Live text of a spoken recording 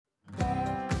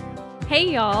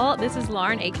Hey y'all, this is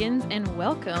Lauren Akins and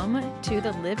welcome to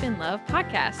the Live in Love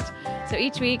podcast. So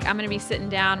each week I'm going to be sitting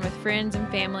down with friends and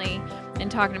family and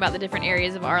talking about the different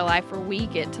areas of our life where we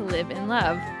get to live in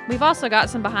love. We've also got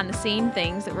some behind the scene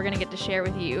things that we're going to get to share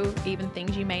with you, even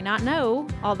things you may not know,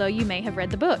 although you may have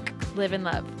read the book, Live in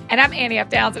Love. And I'm Annie F.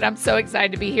 Downs, and I'm so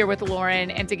excited to be here with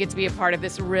Lauren and to get to be a part of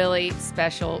this really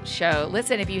special show.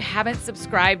 Listen, if you haven't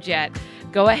subscribed yet,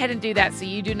 go ahead and do that so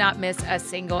you do not miss a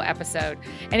single episode.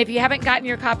 And if you haven't gotten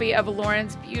your copy of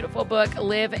Lauren's beautiful book,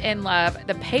 Live in Love,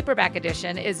 the paperback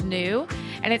edition is new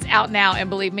and it's out now. And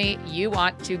believe me, you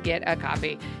want to get a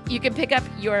copy. You can pick up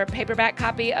your paperback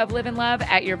copy of Live in Love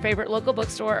at your favorite local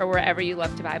bookstore or wherever you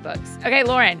love to buy books. Okay,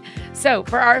 Lauren, so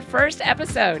for our first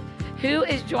episode, who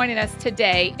is joining us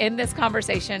today in this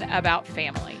conversation about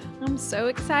family? I'm so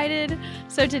excited.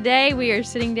 So today we are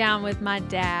sitting down with my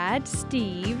dad,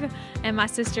 Steve, and my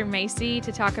sister, Macy,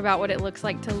 to talk about what it looks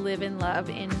like to live in love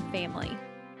in family.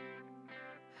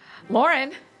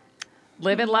 Lauren,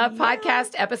 Live in Love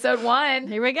podcast, episode 1.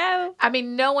 Here we go. I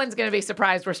mean, no one's going to be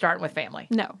surprised we're starting with family.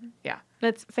 No. Yeah.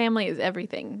 Family is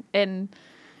everything. And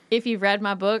if you've read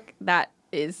my book, that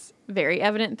is very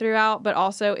evident throughout. But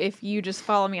also if you just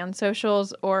follow me on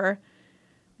socials or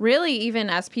really, even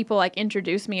as people like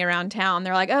introduce me around town,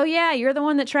 they're like, oh yeah, you're the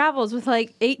one that travels with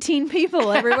like 18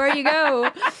 people everywhere you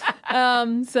go.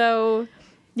 So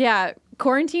yeah,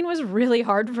 quarantine was really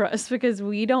hard for us because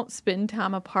we don't spend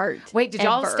time apart. Wait, did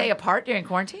y'all stay apart during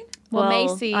quarantine? Well,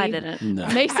 Macy. I didn't. No.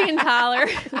 Macy and Tyler.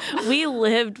 We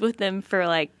lived with them for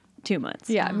like 2 months.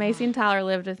 Yeah, Macy and Tyler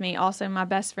lived with me. Also, my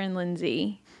best friend,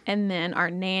 Lindsay. And then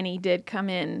our nanny did come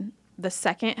in the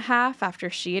second half after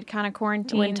she had kind of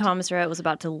quarantined. When Thomas Rhett was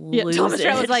about to lose Thomas it.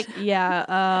 Rhett was like,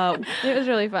 it was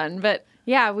really fun. But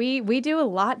yeah, we do a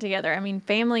lot together. I mean,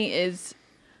 family is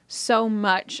so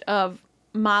much of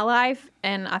my life.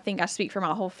 And I think I speak for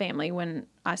my whole family when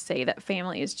I say that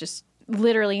family is just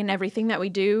literally in everything that we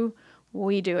do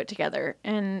it together.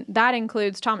 And that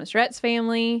includes Thomas Rhett's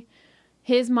family,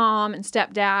 his mom and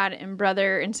stepdad and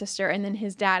brother and sister, and then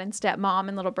his dad and stepmom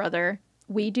and little brother.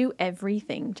 We do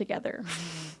everything together.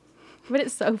 But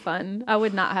it's so fun. I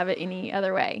would not have it any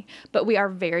other way. But we are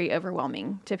very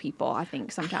overwhelming to people, I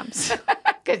think, sometimes.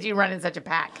 Because you run in such a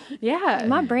pack. Yeah.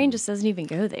 My brain just doesn't even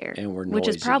go there. And we're which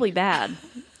is noisy. probably bad.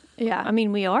 Yeah. I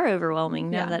mean, we are overwhelming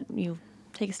now Yeah. that you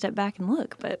take a step back and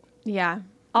look, but Yeah.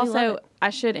 love Also, it. I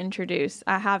should introduce,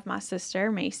 I have my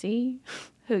sister, Macy,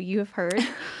 who you have heard,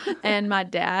 and my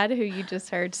dad, who you just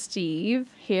heard, Steve,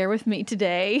 here with me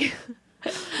today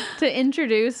to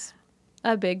introduce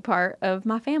a big part of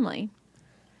my family.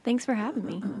 thanks for having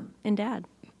me. And Dad.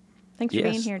 Thanks for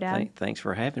being here, Dad. Thanks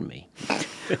for having me.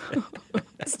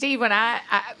 Steve, when I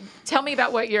tell me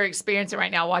about what you're experiencing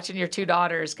right now, watching your 2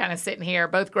 daughters kind of sitting here,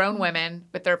 both grown women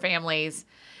with their families,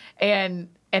 and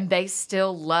they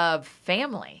still love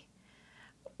family.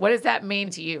 What does that mean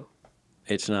to you?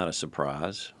 It's not a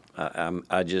surprise.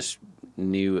 I just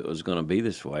knew it was going to be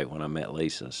this way when I met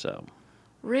Lisa. So,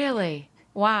 Really?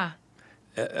 Why?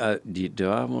 do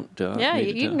I want? Yeah,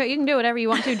 need to you tell? can you can do whatever you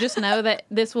want to. Just know that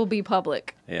this will be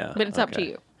public. Yeah, But it's up to okay.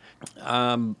 you.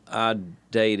 I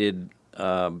dated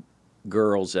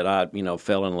girls that I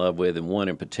fell in love with, and one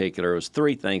in particular. It was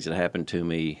 3 things that happened to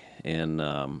me in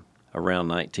around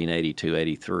 1982,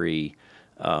 83.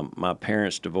 My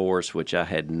parents divorced, which I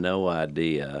had no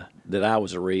idea that I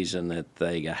was the reason that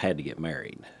they had to get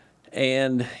married.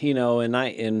 And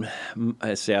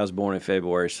I say I was born in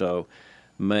February, so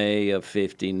May of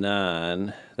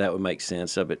 '59, that would make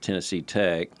sense. Up at Tennessee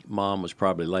Tech, Mom was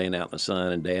probably laying out in the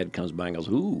sun, and Dad comes by and goes,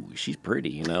 "Ooh, she's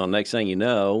pretty," And next thing you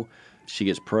know, she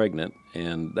gets pregnant,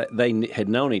 and they had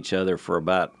known each other for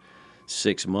about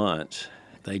 6 months.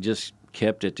 They just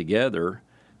kept it together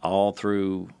all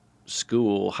through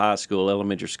school, high school,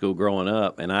 elementary school, growing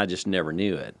up, and I just never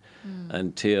knew it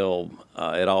until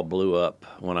it all blew up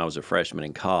when I was a freshman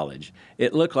in college.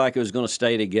 It looked like it was going to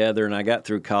stay together, and I got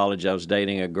through college. I was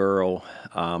dating a girl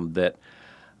that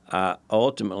I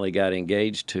ultimately got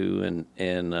engaged to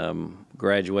and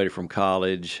graduated from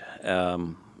college.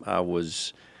 I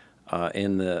was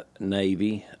in the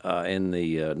Navy, in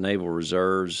the Naval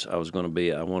Reserves. I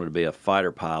wanted to be a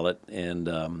fighter pilot and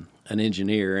an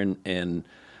engineer and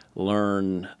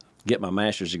get my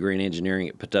master's degree in engineering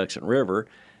at Patuxent River,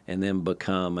 and then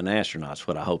become an astronaut. That's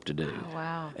what I hope to do. Oh,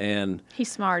 wow. And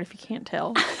He's smart if you can't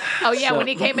tell. Oh, yeah, when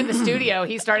he came in the studio,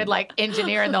 he started,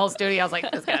 engineering the whole studio. I was like,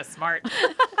 this guy's smart.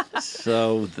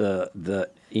 so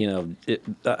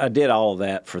I did all of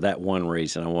that for that one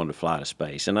reason. I wanted to fly to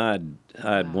space, and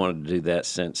I'd wanted to do that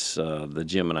since the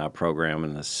Gemini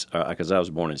program, because I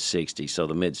was born in '60, so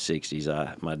the mid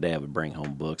 '60s, my dad would bring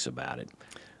home books about it.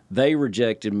 they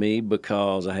rejected me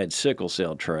because I had sickle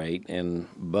cell trait, and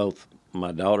both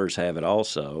my daughters have it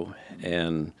also.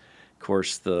 And of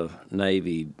course, the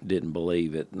Navy didn't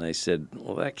believe it, and they said,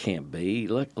 "Well, that can't be.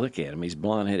 Look at him. He's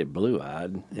blonde-headed,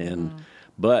 blue-eyed." And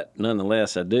but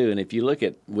nonetheless, I do. And if you look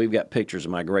at, we've got pictures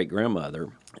of my great-grandmother,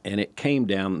 and it came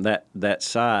down that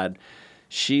side.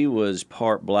 She was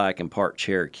part black and part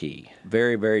Cherokee,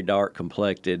 very, very dark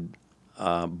complected.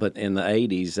 But in the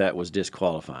 80s, that was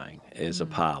disqualifying as a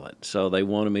pilot. So they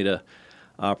wanted me to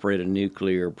operate a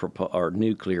nuclear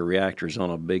reactors on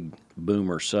a big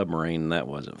boomer submarine, and that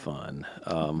wasn't fun.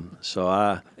 So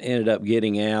I ended up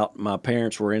getting out. My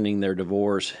parents were ending their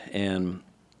divorce, and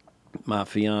my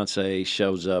fiance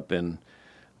shows up in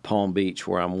Palm Beach,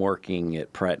 where I'm working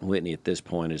at Pratt & Whitney at this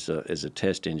point as a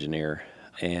test engineer.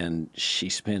 And she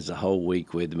spends the whole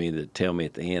week with me to tell me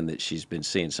at the end that she's been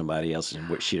seeing somebody else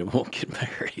and she won't get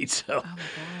married. So,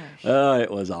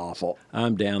 it was awful.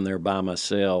 I'm down there by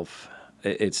myself.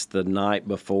 It's the night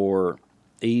before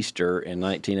Easter in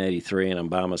 1983, and I'm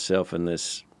by myself in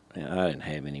this. I didn't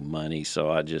have any money,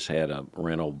 so I just had a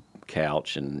rental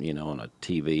couch and, on a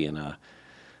TV, and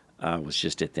I was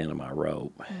just at the end of my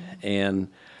rope. And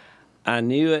I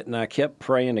knew it, and I kept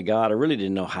praying to God. I really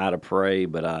didn't know how to pray,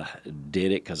 but I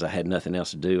did it because I had nothing else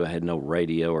to do. I had no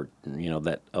radio or,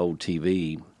 that old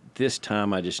TV. This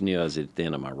time I just knew I was at the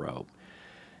end of my rope.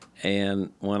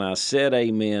 And when I said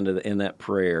amen in that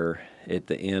prayer at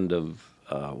the end of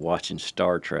watching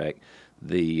Star Trek,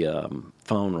 the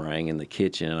phone rang in the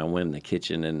kitchen, and I went in the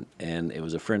kitchen, and it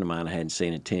was a friend of mine I hadn't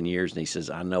seen in 10 years, and he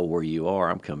says, "I know where you are.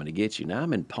 I'm coming to get you." Now,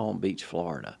 I'm in Palm Beach,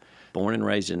 Florida. Born and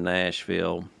raised in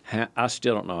Nashville. I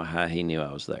still don't know how he knew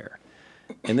I was there.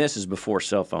 And this is before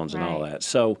cell phones and all that.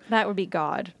 So that would be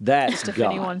God. That's if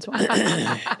God. Anyone's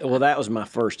wondering. Well, that was my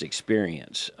first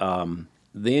experience.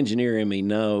 The engineer in me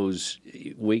knows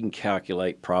we can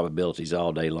calculate probabilities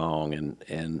all day long,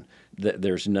 and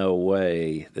there's no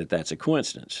way that that's a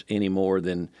coincidence any more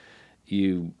than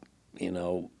you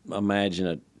imagine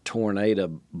a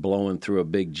tornado blowing through a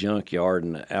big junkyard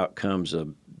and out comes a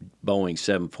Boeing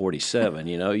 747.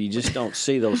 You just don't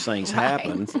see those things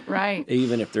happen. Right.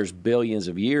 Even if there's billions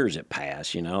of years that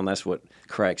pass, and that's what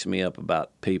cracks me up about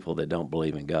people that don't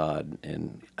believe in God.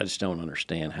 And I just don't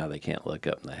understand how they can't look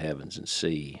up in the heavens and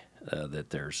see that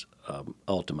there's an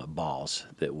ultimate boss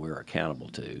that we're accountable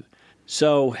to.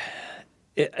 So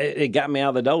it got me out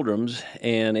of the doldrums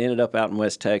and ended up out in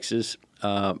West Texas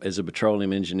as a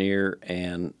petroleum engineer.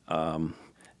 And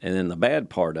then the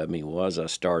bad part of me was I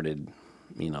started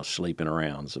sleeping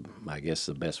around. So I guess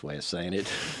the best way of saying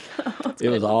it. It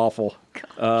was awful.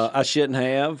 I shouldn't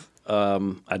have.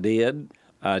 I did.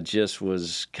 I just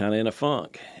was kind of in a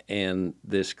funk. And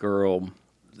this girl,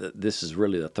 this is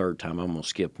really the third time. I'm going to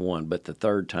skip one, but the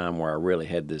third time where I really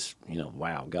had this,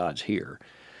 wow, God's here.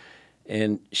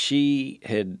 And she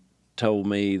had told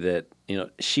me that,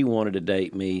 she wanted to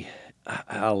date me.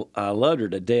 I loved her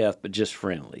to death, but just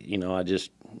friendly. I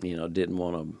just, didn't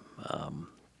want to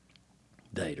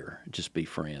date her, just be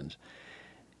friends.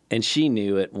 And she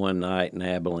knew it one night in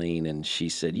Abilene, and she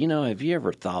said, have you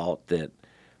ever thought that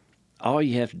all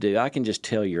you have to do, I can just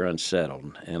tell you're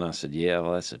unsettled? And I said, yeah,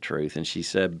 well, that's the truth. And she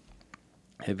said,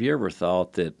 have you ever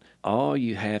thought that all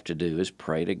you have to do is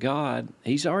pray to God?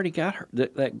 He's already got her,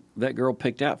 that girl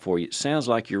picked out for you. It sounds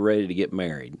like you're ready to get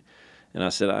married. And I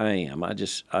said, I am. I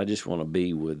just want to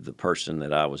be with the person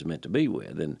that I was meant to be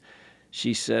with. And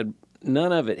she said,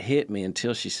 none of it hit me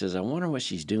until she says, I wonder what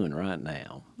she's doing right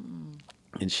now.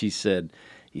 And she said,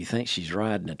 you think she's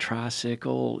riding a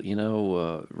tricycle,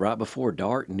 right before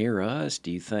dark near us?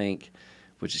 Do you think,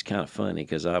 which is kind of funny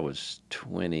because I was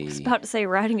 20. I was about to say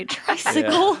riding a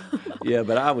tricycle. Yeah,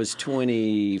 but I was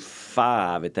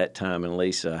 25 at that time, and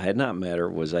Lisa, I had not met her,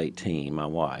 was 18, my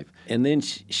wife. And then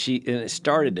and it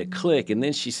started to click, and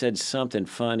then she said something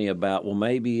funny about, well,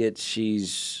 maybe it's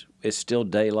still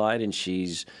daylight and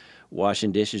she's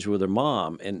washing dishes with her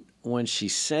mom. And when she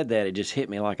said that, it just hit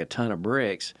me like a ton of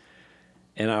bricks.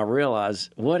 And I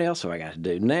realized, what else have I got to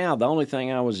do? Now, the only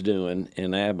thing I was doing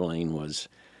in Abilene was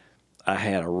I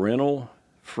had a rental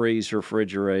freezer,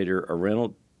 refrigerator, a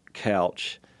rental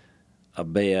couch, a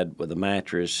bed with a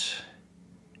mattress,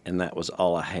 and that was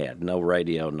all I had. No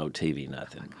radio, no TV,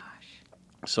 nothing. Oh, my gosh.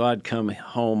 So I'd come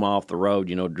home off the road,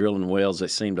 drilling wells. They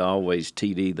seemed to always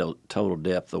TD the total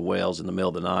depth of wells in the middle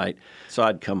of the night. So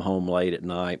I'd come home late at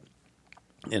night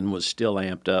and was still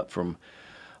amped up from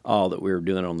all that we were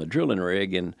doing on the drilling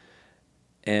rig.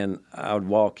 And I would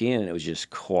walk in, and it was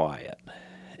just quiet.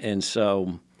 And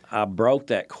so I broke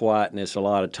that quietness a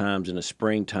lot of times in the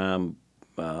springtime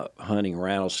hunting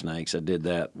rattlesnakes. I did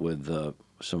that with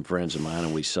some friends of mine,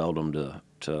 and we sold them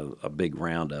to a big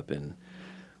roundup in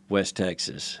West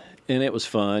Texas. And it was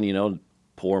fun,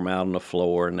 pour them out on the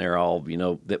floor, and they're all,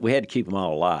 that we had to keep them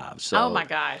all alive. So Oh my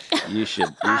gosh.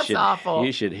 That's awful.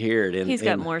 You should hear it. He's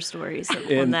got more stories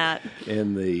on that.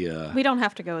 In the We don't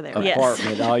have to go there.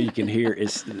 apartment, all you can hear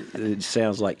it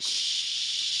sounds like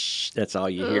shh. That's all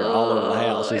you hear all over the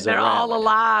house. And Is they're that all rattling.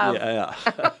 alive.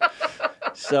 Yeah.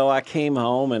 So I came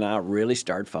home and I really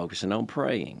started focusing on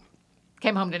praying.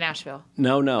 Came home to Nashville.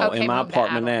 No, Oh, in came my home to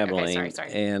apartment in Abilene. Abilene. Okay,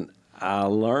 sorry. And I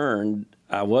learned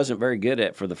I wasn't very good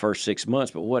at for the first 6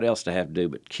 months, but what else to have to do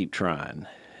but keep trying?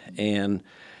 And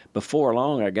before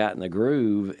long, I got in the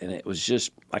groove, and it was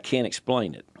just, I can't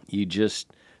explain it. You just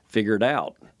figure it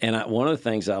out. And one of the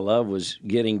things I love was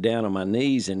getting down on my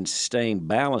knees and staying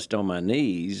balanced on my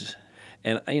knees.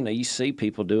 And, you see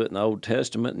people do it in the Old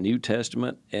Testament, New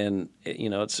Testament, and,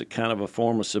 it's a kind of a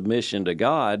form of submission to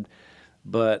God,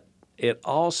 but it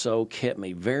also kept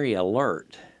me very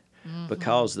alert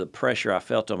because of the pressure I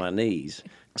felt on my knees,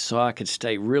 so I could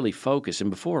stay really focused. And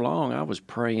before long, I was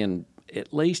praying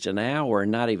at least an hour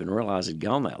and not even realize it'd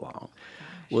gone that long.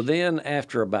 Well, then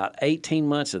after about 18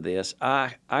 months of this,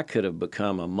 I could have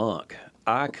become a monk.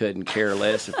 I couldn't care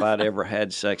less if I'd ever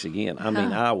had sex again. I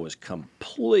mean, I was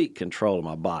complete control of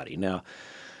my body. Now,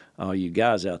 all you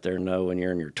guys out there know when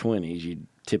you're in your 20s, you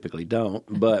typically don't,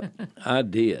 but I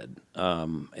did.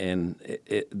 And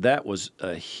that was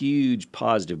a huge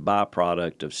positive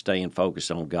byproduct of staying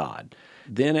focused on God.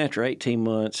 Then after 18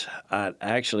 months, I'd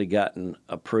actually gotten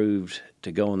approved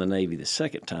to go in the Navy the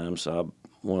second time, so I'm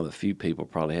one of the few people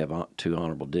probably have 2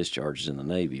 honorable discharges in the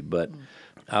Navy. But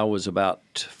I was about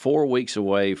 4 weeks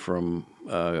away from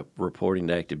reporting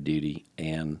to active duty,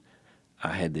 and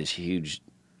I had this huge,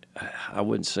 I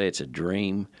wouldn't say it's a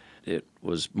dream, it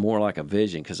was more like a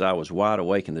vision because I was wide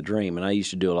awake in the dream, and I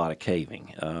used to do a lot of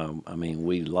caving. A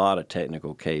lot of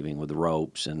technical caving with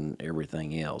ropes and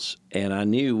everything else. And I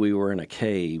knew we were in a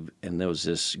cave, and there was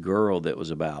this girl that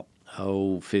was about,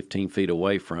 15 feet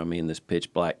away from me in this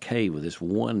pitch black cave with this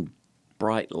one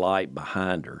bright light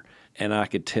behind her. And I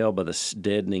could tell by the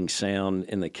deadening sound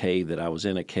in the cave that I was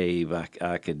in a cave. I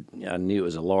knew it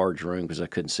was a large room because I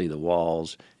couldn't see the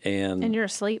walls. And you're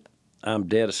asleep? I'm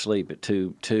dead asleep at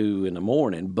 2 in the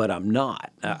morning, but I'm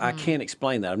not. I can't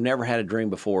explain that. I've never had a dream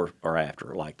before or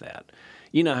after like that.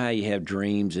 You know how you have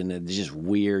dreams and it's just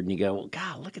weird, and you go, well,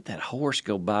 God, look at that horse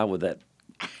go by with that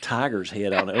tiger's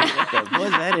head on it.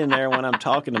 What's that in there when I'm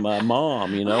talking to my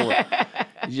mom,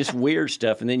 Just weird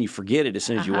stuff, and then you forget it as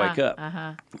soon as you wake up.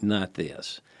 Not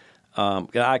this.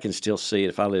 I can still see it.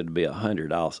 If I live to be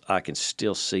 100, I can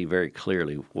still see very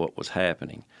clearly what was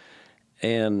happening.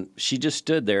 And she just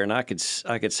stood there, and I could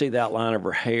see the outline of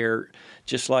her hair,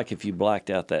 just like if you blacked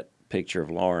out that picture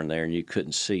of Lauren there, and you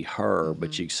couldn't see her,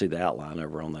 but you could see the outline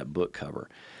of her on that book cover.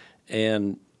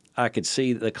 And I could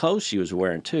see the clothes she was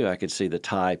wearing too. I could see the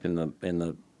type and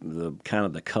the kind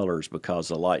of the colors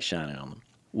because of the light shining on them.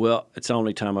 Well, it's the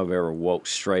only time I've ever woke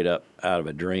straight up out of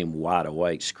a dream, wide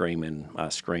awake, screaming. I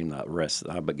screamed the rest.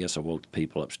 I guess I woke the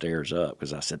people upstairs up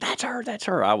because I said, "That's her, that's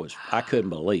her." I couldn't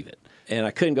believe it. And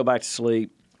I couldn't go back to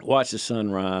sleep, watch the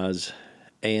sunrise,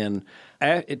 and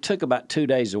it took about 2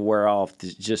 days to wear off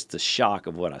just the shock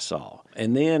of what I saw.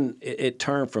 And then it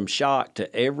turned from shock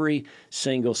to every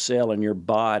single cell in your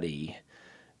body,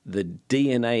 the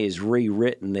DNA is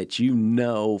rewritten that you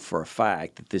know for a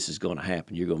fact that this is going to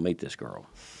happen. You're going to meet this girl.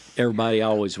 Everybody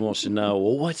always wants to know,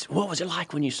 well, what was it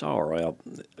like when you saw her? Well,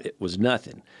 it was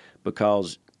nothing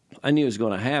because I knew it was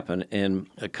going to happen. And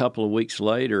a couple of weeks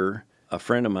later, a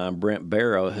friend of mine, Brent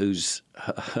Barrow, who's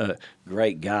a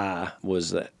great guy,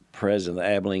 was the president of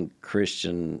the Abilene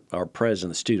Christian, or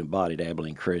president of the student body at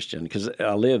Abilene Christian, because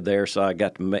I lived there, so I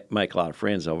got to make a lot of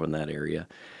friends over in that area.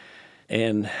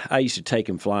 And I used to take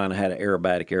him flying. I had an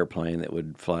aerobatic airplane that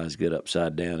would fly as good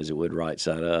upside down as it would right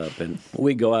side up. And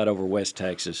we'd go out over West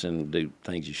Texas and do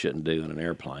things you shouldn't do in an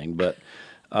airplane. But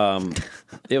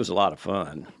it was a lot of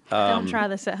fun. Don't try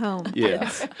this at home.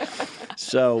 Yes.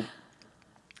 So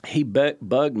he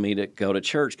bugged me to go to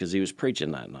church because he was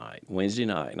preaching that night, Wednesday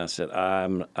night. And I said,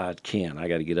 I can't. I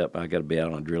got to get up. I got to be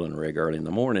out on a drilling rig early in the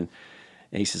morning.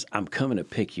 And he says, I'm coming to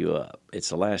pick you up. It's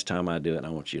the last time I do it, and I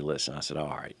want you to listen. I said, all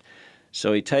right.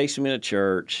 So he takes me to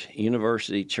church,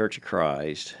 University Church of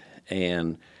Christ,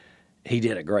 and he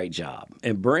did a great job.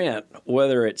 And Brent,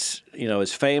 whether it's,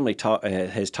 his family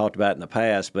has talked about it in the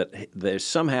past, but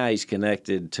somehow he's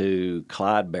connected to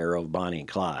Clyde Barrow of Bonnie and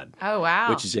Clyde. Oh, wow.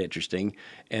 Which is interesting,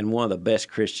 and one of the best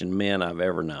Christian men I've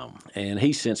ever known. And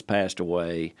he's since passed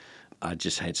away. I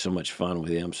just had so much fun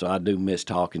with him, so I do miss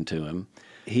talking to him.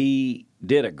 He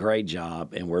did a great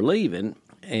job, and we're leaving,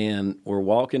 And we're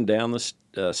walking down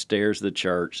the stairs of the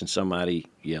church, and somebody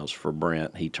yells for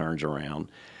Brent. He turns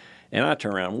around, and I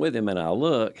turn around with him, and I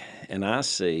look, and I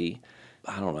see,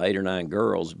 I don't know, 8 or 9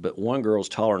 girls, but one girl's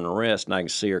taller than the rest, and I can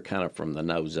see her kind of from the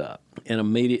nose up. And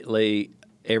immediately,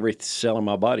 every cell in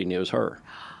my body knew it was her.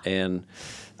 And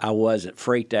I wasn't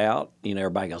freaked out. You know,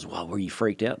 everybody goes, well, were you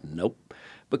freaked out? Nope.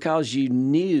 Because you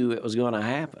knew it was going to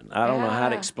happen. I don't know how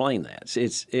to explain that.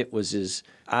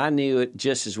 I knew it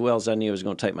just as well as I knew I was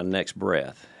going to take my next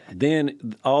breath.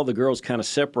 Then all the girls kind of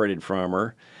separated from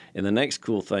her. And the next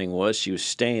cool thing was she was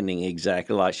standing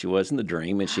exactly like she was in the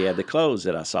dream, and she had the clothes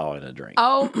that I saw in the dream.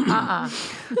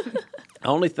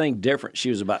 Only thing different, she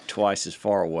was about twice as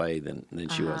far away than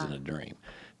she was in a dream.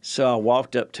 So I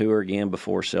walked up to her again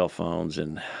before cell phones,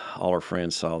 and all her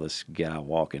friends saw this guy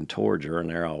walking towards her, and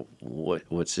they're all,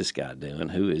 what's this guy doing?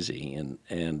 Who is he?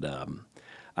 And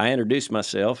I introduced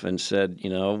myself and said,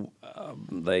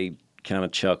 they kind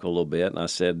of chuckled a little bit, and I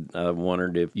said, I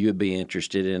wondered if you would be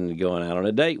interested in going out on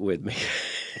a date with me.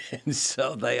 And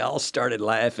so they all started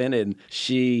laughing, and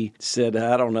she said,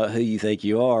 I don't know who you think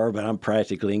you are, but I'm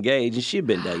practically engaged. And she'd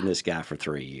been dating this guy for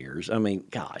 3 years. I mean,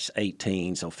 gosh,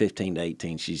 18, so 15 to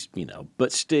 18, she's,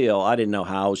 but still, I didn't know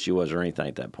how old she was or anything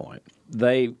at that point.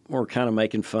 They were kind of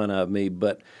making fun of me,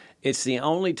 but it's the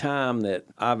only time that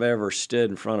I've ever stood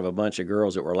in front of a bunch of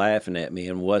girls that were laughing at me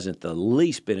and wasn't the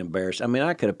least bit embarrassed. I mean,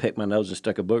 I could have picked my nose and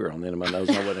stuck a booger on the end of my nose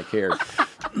and I wouldn't have cared.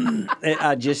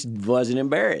 I just wasn't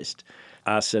embarrassed.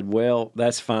 I said, well,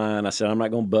 that's fine. I said, I'm not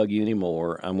going to bug you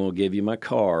anymore. I'm going to give you my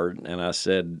card. And I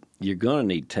said, you're going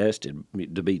to need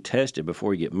to be tested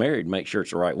before you get married. Make sure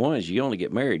it's the right one. You only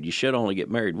get married. You should only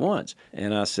get married once.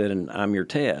 And I said, and I'm your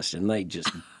test. And they just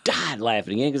died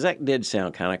laughing again because that did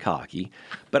sound kind of cocky.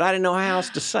 But I didn't know how else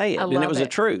to say it. And it was the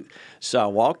truth. So I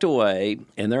walked away,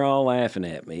 and they're all laughing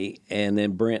at me. And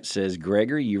then Brent says,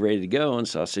 Gregory, you ready to go? And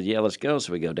so I said, yeah, let's go.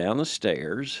 So we go down the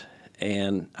stairs,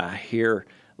 and I hear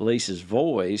Lisa's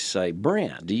voice say,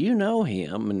 Brent, do you know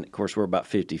him? And, of course, we're about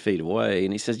 50 feet away.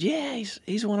 And he says, yeah,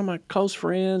 he's one of my close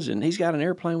friends, and he's got an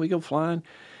airplane. We go flying.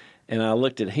 And I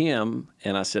looked at him,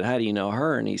 and I said, how do you know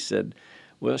her? And he said,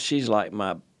 well, she's like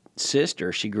my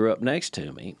sister. She grew up next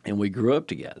to me, and we grew up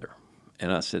together.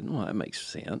 And I said, well, that makes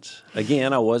sense.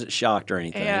 Again, I wasn't shocked or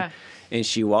anything. Yeah. And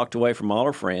she walked away from all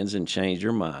her friends and changed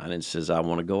her mind and says, I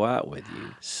want to go out with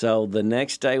you. So the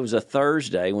next day was a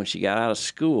Thursday when she got out of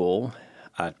school.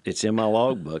 It's in my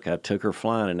logbook. I took her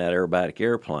flying in that aerobatic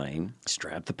airplane,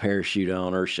 strapped the parachute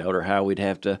on her, showed her how we'd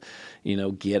have to,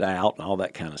 get out and all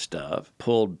that kind of stuff.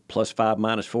 Pulled +5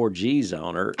 -4 G's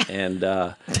on her,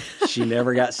 and she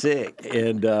never got sick.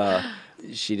 And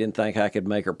she didn't think I could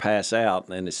make her pass out.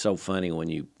 And it's so funny when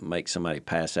you make somebody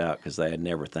pass out because they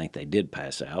never think they did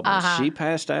pass out. But she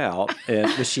passed out,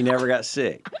 but she never got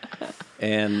sick.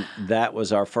 And that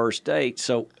was our first date.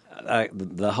 So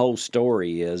the whole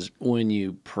story is when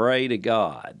you pray to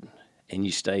God and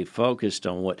you stay focused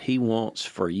on what He wants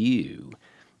for you,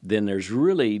 then there's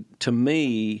really, to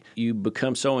me, you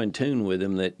become so in tune with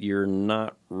Him that you're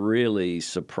not really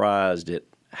surprised at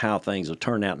how things will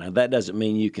turn out. Now, that doesn't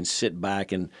mean you can sit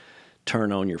back and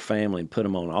turn on your family and put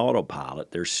them on autopilot.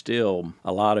 There's still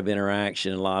a lot of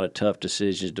interaction, a lot of tough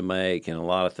decisions to make, and a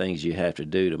lot of things you have to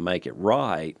do to make it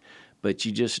right, but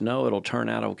you just know it'll turn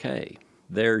out okay.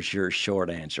 There's your short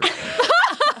answer.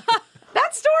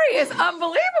 That story is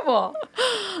unbelievable.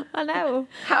 I know.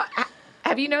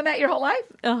 Have you known that your whole life?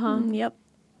 Yep.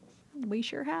 We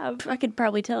sure have. I could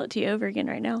probably tell it to you over again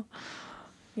right now.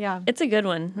 Yeah. It's a good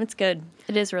one. It's good.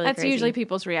 It is really That's crazy. usually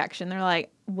people's reaction. They're like,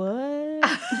 what?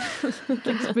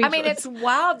 I mean, it's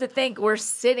wild to think we're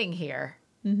sitting here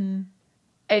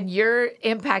and you're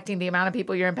impacting the amount of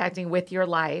people you're impacting with your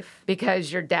life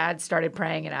because your dad started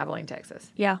praying in Abilene, Texas.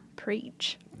 Yeah.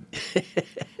 Preach.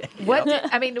 What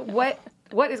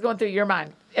is going through your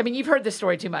mind? I mean, you've heard this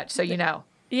story too much, so you know.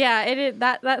 Yeah, it is.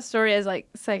 That story is like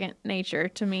second nature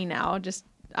to me now.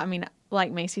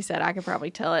 Like Macy said, I could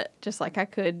probably tell it just like I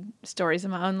could stories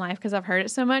in my own life because I've heard it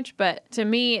so much. But to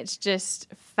me, it's just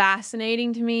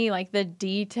fascinating to me, like the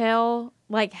detail,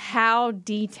 like how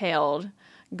detailed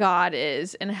God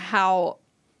is and how,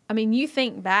 you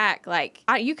think back, like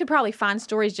you could probably find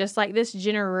stories just like this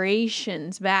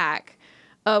generations back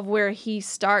of where He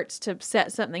starts to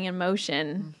set something in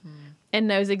motion and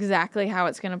knows exactly how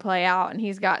it's going to play out. And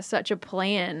He's got such a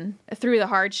plan through the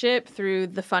hardship, through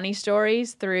the funny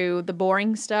stories, through the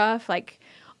boring stuff, like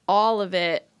all of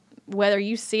it, whether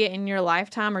you see it in your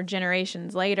lifetime or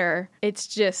generations later, it's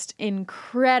just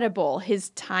incredible. His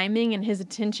timing and His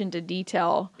attention to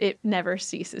detail, it never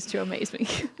ceases to amaze me.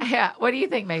 Yeah. What do you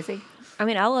think, Macy? I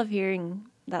love hearing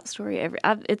that story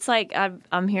it's like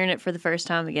I'm hearing it for the first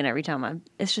time again every time.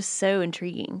 It's just so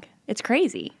intriguing. It's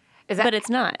crazy, but it's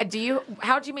not.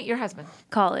 How'd you meet your husband?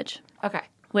 College. Okay.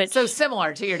 Which, so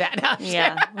similar to your dad.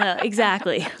 Yeah, well,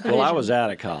 exactly. Well, I was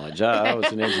out of college. I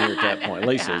was an engineer at that point.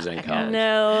 Lisa was in college.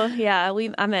 No, yeah,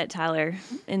 I met Tyler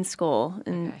in school,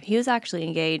 and he was actually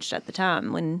engaged at the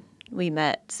time when we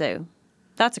met. So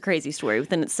that's a crazy story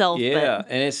within itself. Yeah, but.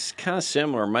 and it's kind of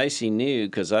similar. Macy knew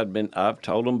because I've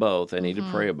told them both they need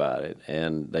to pray about it,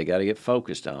 and they got to get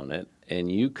focused on it.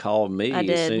 And you called me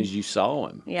as soon as you saw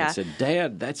him. Yeah. And said,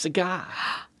 "Dad, that's the guy."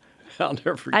 I'll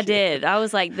never forget. I did. I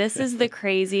was like, this is the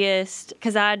craziest,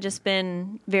 because I had just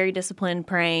been very disciplined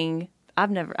praying.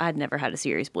 I'd never had a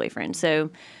serious boyfriend.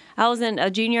 So I was a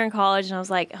junior in college, and I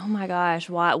was like, oh my gosh,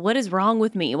 what is wrong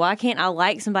with me? Why can't I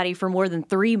like somebody for more than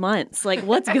 3 months? Like,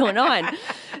 what's going on?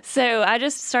 So I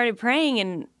just started praying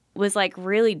and was like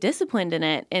really disciplined in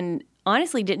it, and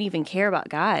honestly didn't even care about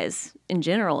guys in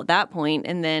general at that point.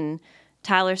 And then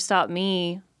Tyler stopped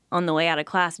me on the way out of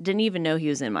class. Didn't even know he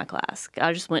was in my class.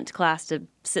 I just went to class to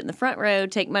sit in the front row,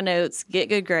 take my notes, get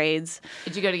good grades.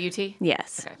 Did you go to UT?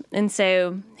 Yes. Okay. And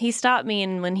so he stopped me,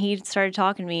 and when he started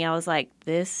talking to me, I was like,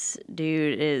 this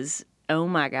dude is, oh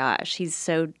my gosh, he's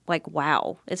so, like,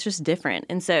 wow. It's just different.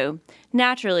 And so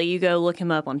naturally you go look him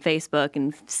up on Facebook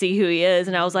and see who he is,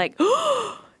 and I was like,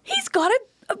 oh, he's got a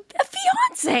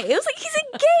fiance. It was like, he's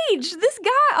engaged. This guy.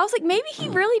 I was like, maybe he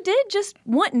really did just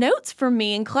want notes from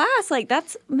me in class. Like,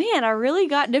 man, I really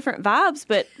got different vibes,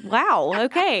 but wow,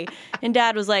 okay. And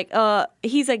Dad was like,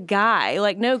 he's a guy.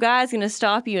 Like, no guy's going to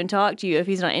stop you and talk to you if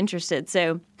he's not interested.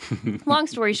 So long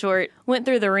story short, went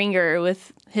through the ringer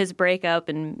with his breakup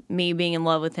and me being in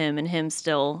love with him, and him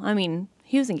still, I mean,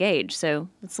 he was engaged, so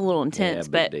it's a little intense.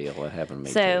 Yeah, big deal. It happened to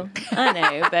me so, too. I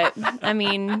know, but I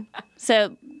mean,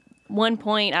 so one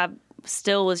point I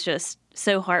still was just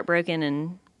so heartbroken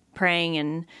and praying,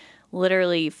 and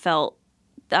literally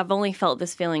I've only felt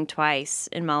this feeling twice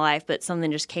in my life, but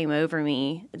something just came over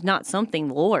me. Not something,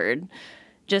 Lord,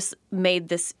 just made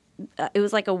this, it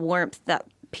was like a warmth, that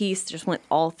peace just went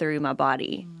all through my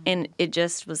body. And it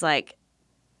just was like,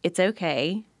 it's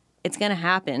okay. It's going to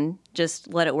happen.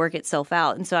 Just let it work itself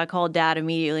out. And so I called Dad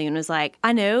immediately and was like,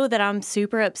 I know that I'm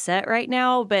super upset right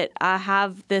now, but I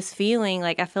have this feeling,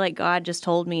 like, I feel like God just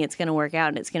told me it's going to work out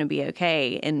and it's going to be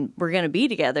okay. And we're going to be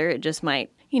together. It just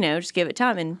might, just give it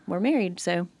time. And we're married.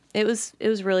 So it was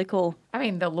really cool. I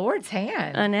mean, the Lord's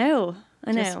hand. I know.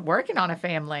 Just working on a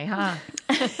family, huh?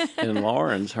 And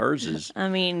Lauren's, hers is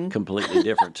completely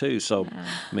different too. So,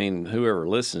 I mean, whoever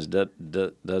listens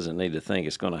doesn't need to think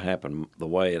it's going to happen the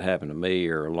way it happened to me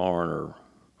or Lauren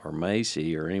or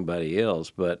Macy or anybody else.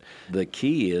 But the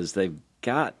key is they've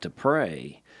got to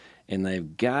pray, and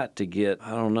they've got to get,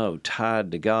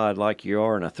 tied to God like you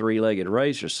are in a three-legged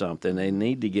race or something. They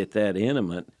need to get that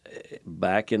intimate.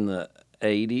 Back in the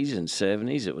 80s and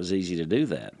 70s, it was easy to do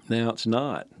that. Now it's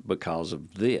not, because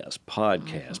of this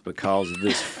podcast, because of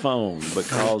this phone,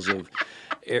 because of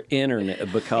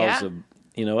internet, because of,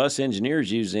 us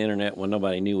engineers use the internet when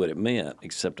nobody knew what it meant,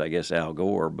 except I guess Al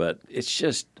Gore. But it's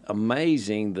just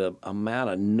amazing the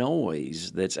amount of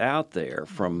noise that's out there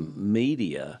from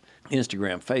media,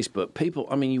 Instagram, Facebook. People,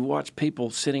 you watch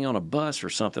people sitting on a bus or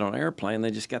something on an airplane,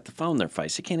 they just got the phone in their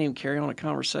face. They can't even carry on a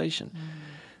conversation.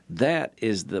 That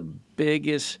is the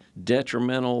biggest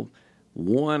detrimental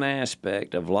one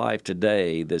aspect of life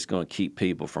today that's going to keep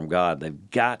people from God.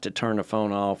 They've got to turn the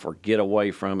phone off or get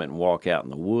away from it and walk out in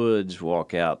the woods,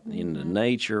 walk out into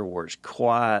nature where it's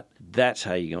quiet. That's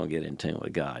how you're going to get in tune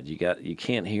with God. You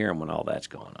can't hear Him when all that's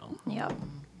going on. Yep.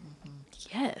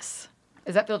 Yes.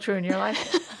 Does that feel true in your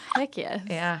life? Heck yes.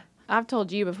 Yeah. I've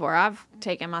told you before, I've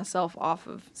taken myself off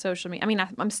of social media.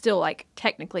 I'm still, like,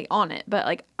 technically on it, but,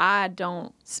 like, I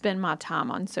don't spend my time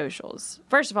on socials.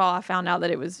 First of all, I found out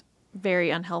that it was very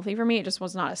unhealthy for me. It just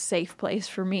was not a safe place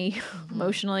for me,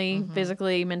 emotionally,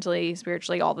 physically, mentally,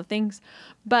 spiritually, all the things.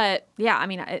 But, yeah,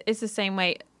 it's the same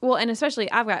way. Well, and especially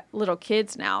I've got little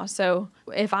kids now, so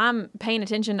if I'm paying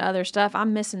attention to other stuff,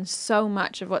 I'm missing so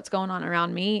much of what's going on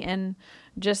around me. And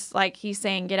just like he's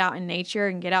saying, get out in nature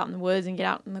and get out in the woods and get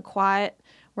out in the quiet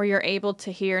where you're able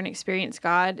to hear and experience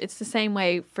God. It's the same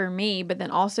way for me, but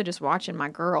then also just watching my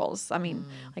girls.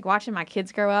 Like watching my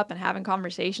kids grow up and having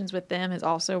conversations with them is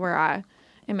also where I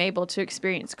am able to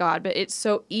experience God. But it's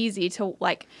so easy to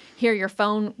like hear your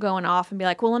phone going off and be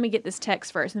like, well, let me get this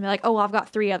text first. And be like, oh, I've got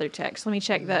 3 other texts. Let me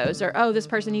check those. Or, oh, this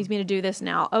person needs me to do this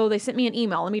now. Oh, they sent me an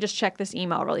email. Let me just check this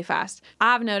email really fast.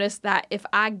 I've noticed that if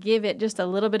I give it just a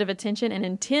little bit of attention and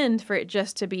intend for it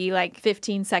just to be like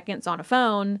 15 seconds on a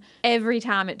phone, every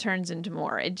time it turns into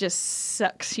more. It just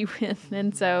sucks you in.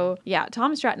 And so, yeah,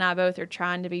 Tom Stratton and I both are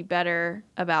trying to be better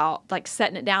about like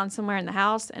setting it down somewhere in the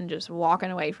house and just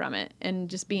walking away from it and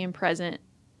just being present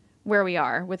where we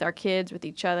are with our kids, with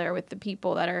each other, with the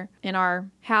people that are in our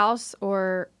house.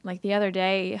 Or like the other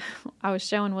day, I was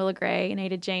showing Willa Gray and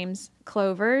Ada James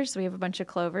clovers. We have a bunch of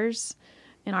clovers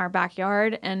in our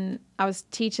backyard, and I was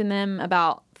teaching them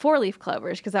about 4-leaf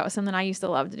clovers because that was something I used to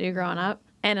love to do growing up.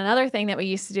 And another thing that we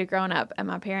used to do growing up at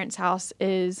my parents' house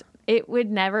is it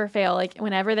would never fail. Like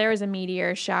whenever there was a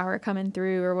meteor shower coming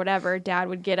through or whatever, Dad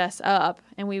would get us up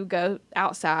and we would go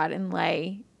outside and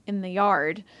lay in the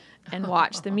yard and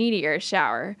watch the meteor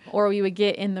shower. Or we would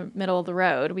get in the middle of the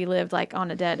road. We lived like on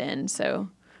a dead end, so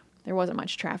there wasn't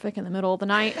much traffic in the middle of the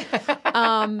night.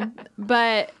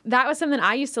 But that was something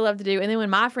I used to love to do. And then when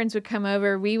my friends would come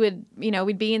over, we would,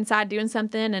 we'd be inside doing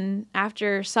something. And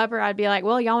after supper, I'd be like,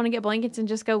 well, y'all want to get blankets and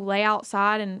just go lay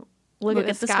outside and look at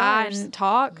the sky stars and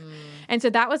talk? And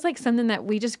so that was like something that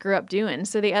we just grew up doing.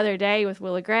 So the other day with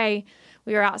Willa Gray,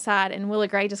 we were outside and Willa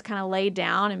Gray just kind of laid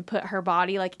down and put her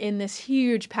body like in this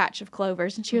huge patch of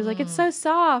clovers. And she was like, it's so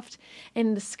soft.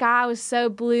 And the sky was so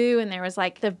blue. And there was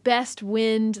like the best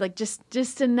wind, like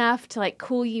just enough to like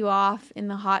cool you off in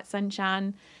the hot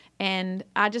sunshine. And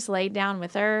I just laid down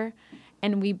with her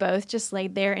and we both just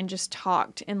laid there and just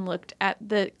talked and looked at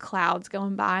the clouds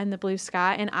going by in the blue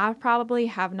sky. And I probably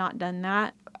have not done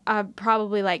that.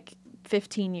 Probably like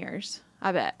 15 years,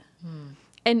 I bet.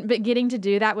 But getting to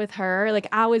do that with her, like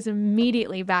I was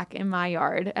immediately back in my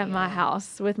yard at my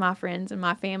house with my friends and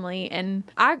my family. And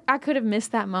I could have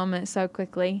missed that moment so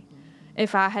quickly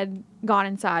if I had gone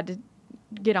inside to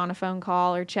get on a phone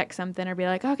call or check something or be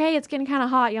like, okay, it's getting kind of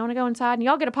hot. Y'all want to go inside and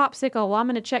y'all get a popsicle? Well, I'm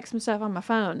going to check some stuff on my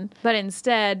phone. But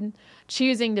instead,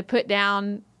 choosing to put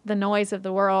down the noise of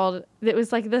the world, it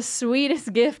was like the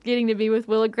sweetest gift getting to be with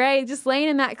Willa Gray, just laying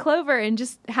in that clover and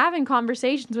just having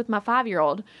conversations with my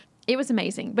 5-year-old. It was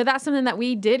amazing. But that's something that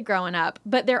we did growing up.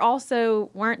 But there also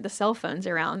weren't the cell phones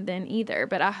around then either.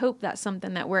 But I hope that's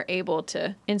something that we're able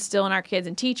to instill in our kids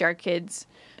and teach our kids.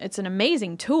 It's an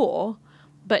amazing tool,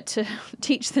 but to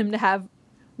teach them to have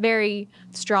very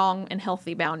strong and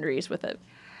healthy boundaries with it.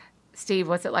 Steve,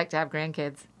 what's it like to have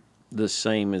grandkids? The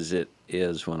same as it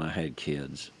is when I had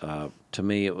kids. To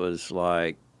me, it was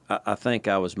like, I think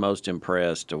I was most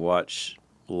impressed to watch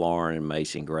Lauren and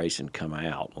Macy and Grayson come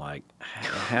out. Like,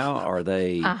 how are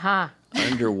they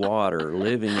underwater,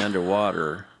 living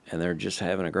underwater, and they're just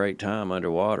having a great time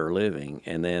underwater living,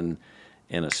 and then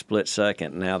in a split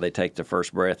second, now they take the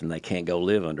first breath and they can't go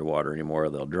live underwater anymore or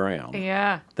they'll drown.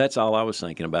 Yeah. That's all I was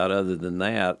thinking about. Other than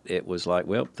that, it was like,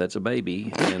 well, that's a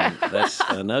baby, and that's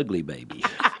an ugly baby.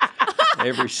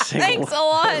 Every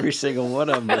single one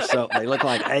of them is something. They look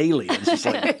like aliens. It's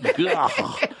like,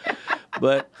 ugh.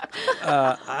 But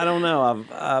I don't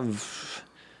know.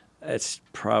 It's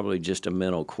probably just a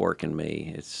mental quirk in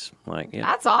me. It's like, yeah.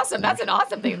 That's awesome. That's an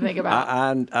awesome thing to think about.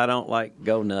 I don't like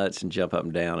go nuts and jump up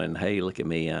and down and, hey, look at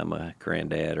me, I'm a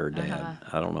granddad or dad.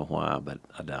 I don't know why, but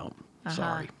I don't.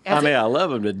 Sorry. I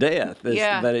love them to death.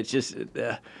 But it's just,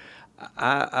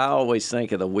 I always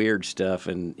think of the weird stuff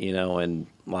and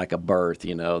like a birth,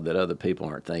 that other people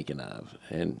aren't thinking of.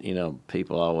 And,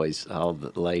 people always, all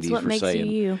the ladies It's what were makes saying,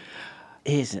 you.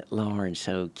 Isn't Lauren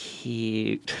so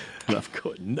cute? And I'm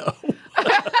going, no,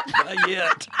 not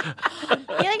yet. You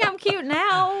think I'm cute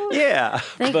now? Yeah.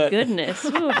 Thank goodness.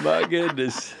 My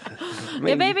goodness.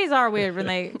 The babies are weird when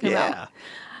they come out.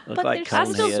 Look But like I I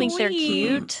still coneheads. think they're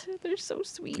cute. They're so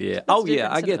sweet. Yeah. It's Oh, yeah,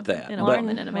 different I get in a- that. In a But-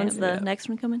 woman and a man. When's the next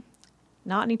one coming?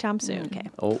 Not anytime soon.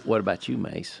 Okay. Oh, what about you,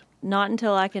 Mace? Not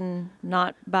until I can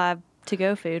not buy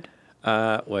to-go food.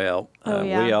 yeah.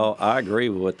 I agree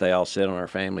with what they all said on our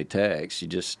family text.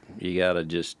 You gotta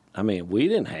just, we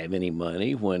didn't have any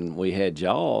money when we had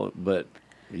y'all, but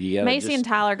you gotta Macy and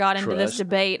Tyler got into this trust.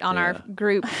 debate on our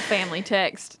group family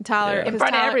text. Tyler, Yeah. because In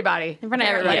front of Tyler- everybody. In front of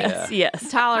everybody.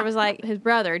 Yes. Tyler was like, his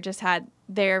brother just had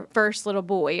their first little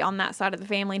boy on that side of the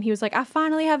family, and he was like, I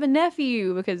finally have a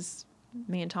nephew, because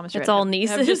me and Thomas It's Red all have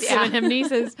nieces. just given him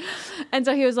nieces. And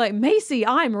so he was like, Macy,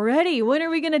 I'm ready. When are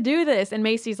we going to do this? And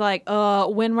Macy's like,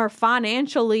 when we're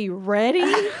financially ready.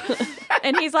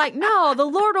 And he's like, no, the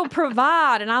Lord will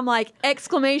provide. And I'm like,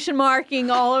 exclamation marking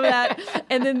all of that.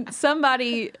 And then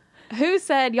somebody Who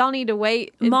said y'all need to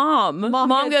wait? Mom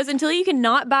goes, until you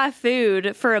cannot buy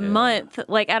food for a month,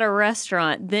 like at a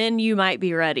restaurant, then you might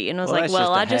be ready. And I was Well, like, that's well,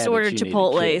 just a I just habit ordered you need to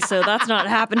Chipotle, kick. so that's not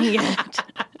happening yet.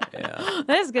 Yeah.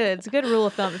 That's good. It's a good rule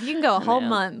of thumb. If you can go a whole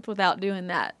month without doing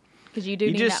that, because you do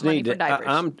You need just that money need for to.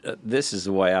 diapers. This is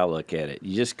the way I look at it.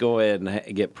 You just go ahead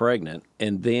and get pregnant,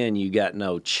 and then you got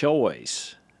no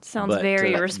choice. Sounds but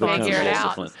very to responsible. become Figure it out.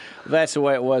 disciplined. That's the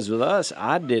way it was with us.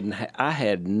 I didn't. I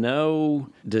had no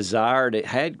desire to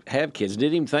have kids.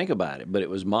 Didn't even think about it. But it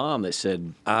was Mom that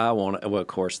said, "I want." Well, of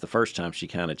course, the first time she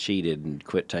kind of cheated and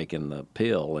quit taking the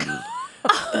pill, and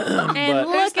And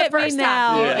look the at me first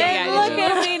now. time? And look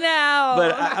at me now.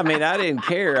 but I mean, I didn't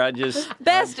care. I just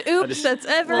Best oops that's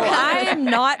ever Well, I happened.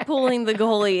 am not pulling the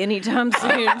goalie anytime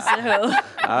soon, so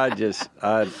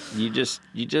you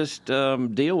just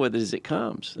deal with it as it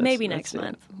comes. maybe That's next it.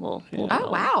 month we'll pull the Oh,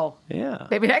 goalie. wow. Yeah.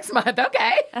 Maybe next month.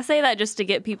 Okay. I say that just to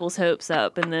get people's hopes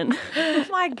up, and then Oh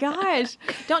my gosh.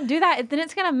 Don't do that. Then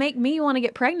it's going to make me want to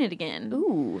get pregnant again.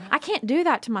 ooh. I can't do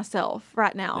that to myself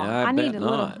right now. Yeah, I I need bet a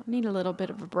little not. need a little bit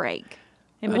of a break.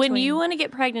 in When between you want to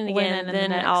get pregnant women again, and the then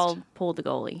next. I'll pull the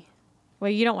goalie.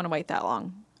 Well, you don't want to wait that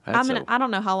long. That's I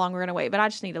don't know how long we're going to wait, but I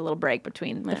just need a little break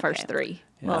between the first Okay. three.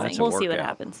 Well, that's a we'll see what workout.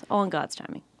 happens. All in God's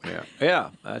timing. Yeah.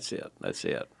 That's it.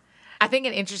 I think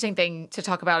an interesting thing to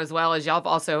talk about as well is y'all have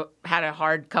also had a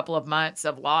hard couple of months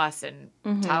of loss and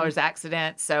Tyler's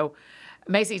accident. So,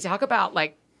 Macy, talk about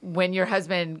like when your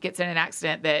husband gets in an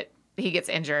accident that he gets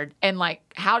injured, and like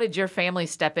how did your family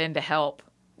step in to help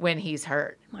when he's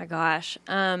hurt? My gosh.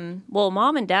 Well,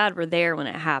 Mom and Dad were there when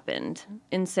it happened.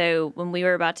 And so when we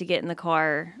were about to get in the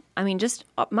car, I mean, just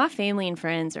my family and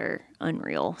friends are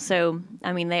unreal. So,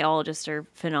 I mean, they all just are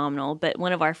phenomenal. But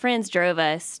one of our friends drove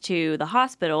us to the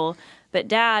hospital. But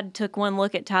Dad took one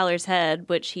look at Tyler's head,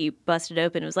 which he busted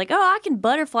open. and was like, oh, I can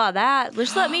butterfly that.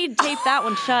 Just let me tape that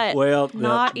one shut. Well,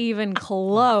 Not even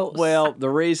close. the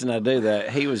reason I do that,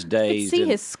 he was I could dazed. see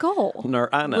and- his skull. No,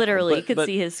 I know. Literally but, could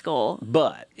see his skull.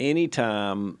 But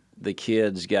anytime the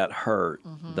kids got hurt,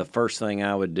 the first thing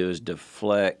I would do is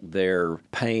deflect their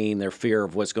pain, their fear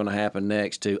of what's going to happen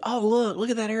next to, oh,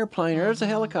 look at that airplane, or there's a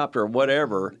helicopter, or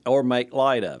whatever, or make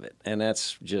light of it. And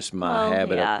that's just my Well,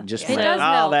 habit. yeah. Of just It does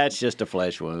help. that's just a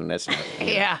flesh wound. That's not.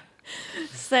 Yeah.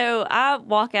 So I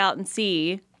walk out and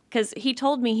see, because he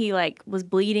told me he like was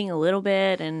bleeding a little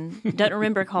bit and doesn't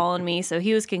remember calling me, so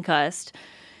he was concussed.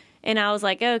 And I was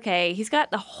like, okay, he's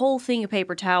got the whole thing of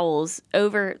paper towels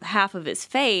over half of his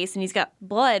face, and he's got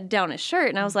blood down his shirt.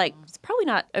 And I was like, it's probably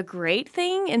not a great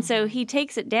thing. And so he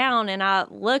takes it down, and I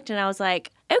looked, and I was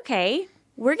like, okay,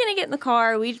 we're going to get in the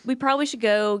car. We probably should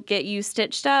go get you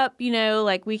stitched up,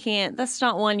 like we can't, that's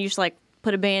not one you just like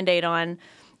put a Band-Aid on.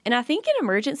 And I think in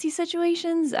emergency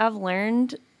situations, I've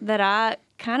learned that I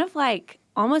kind of like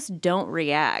almost don't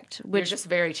react, You're which just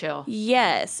very chill.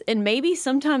 yes, and maybe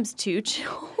sometimes too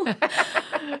chill,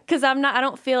 because I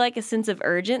don't feel like a sense of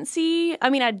urgency. I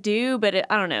mean, I do, but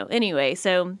I don't know. Anyway,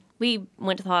 so we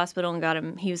went to the hospital and got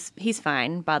him. He's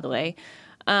fine, by the way.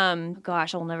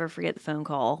 Gosh, I'll never forget the phone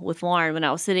call with Lauren when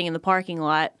I was sitting in the parking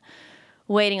lot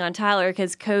waiting on Tyler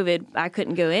because COVID, I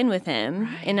couldn't go in with him.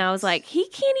 Right. And I was like, he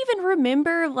can't even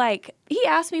remember, like, he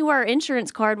asked me where our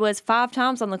insurance card was 5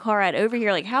 times on the car ride over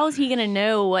here. Like, how is he going to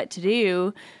know what to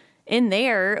do in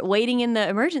there waiting in the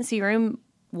emergency room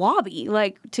lobby,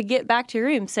 like, to get back to your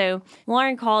room? So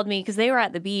Lauren called me because they were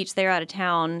at the beach. They were out of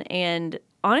town. And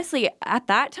honestly, at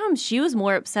that time, she was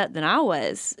more upset than I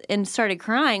was and started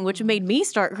crying, which made me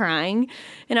start crying.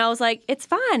 And I was like, it's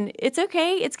fine. It's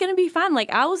okay. It's going to be fine. Like,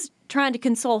 I was trying to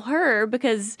console her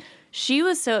because she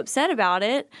was so upset about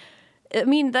it. I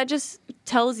mean, that just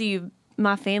tells you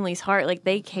my family's heart. Like,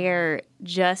 they care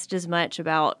just as much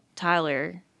about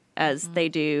Tyler as they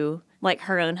do, like,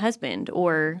 her own husband,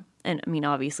 and I mean,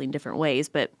 obviously in different ways,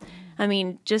 but I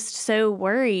mean, just so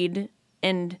worried.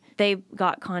 And they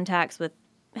got contacts with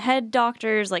head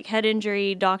doctors, like head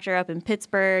injury doctor up in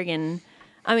Pittsburgh, and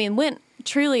I mean, went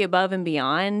truly above and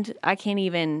beyond. I can't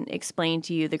even explain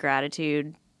to you the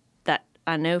gratitude that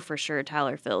I know for sure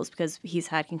Tyler feels because he's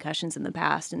had concussions in the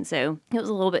past. And so it was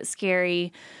a little bit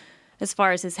scary as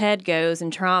far as his head goes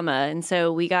and trauma. And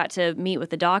so we got to meet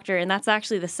with the doctor, and that's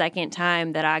actually the second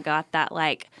time that I got that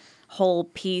like whole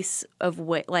piece of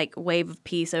wave of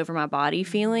peace over my body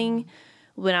feeling.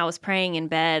 When I was praying in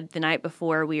bed the night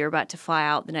before we were about to fly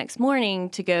out the next morning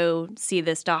to go see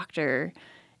this doctor.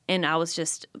 And I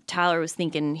was Tyler was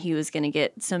thinking he was going to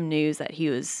get some news that he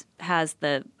has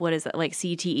the, what is it, like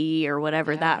CTE or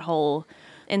whatever, that whole.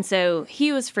 And so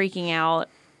he was freaking out.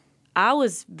 I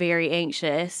was very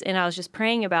anxious, and I was just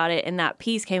praying about it, and that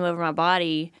peace came over my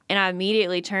body. And I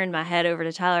immediately turned my head over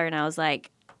to Tyler, and I was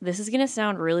like, this is going to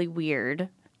sound really weird,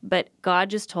 but God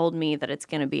just told me that it's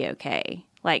going to be okay.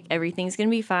 Like, everything's going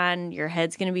to be fine. Your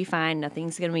head's going to be fine.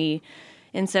 Nothing's going to be.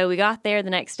 And so we got there the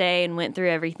next day and went through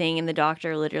everything. And the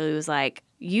doctor literally was like,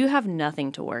 you have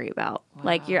nothing to worry about. Wow.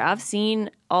 Like, I've seen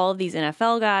all of these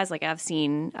NFL guys. Like,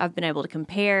 I've been able to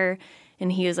compare.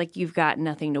 And he was like, you've got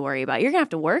nothing to worry about. You're going to have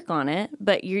to work on it,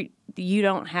 but you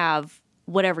don't have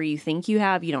whatever you think you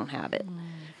have. You don't have it.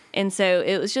 And so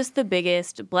it was just the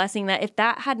biggest blessing that if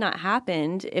that had not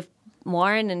happened, if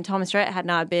Lauren and Thomas Rhett had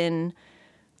not been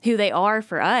who they are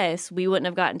for us, we wouldn't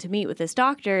have gotten to meet with this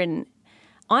doctor and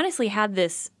honestly had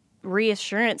this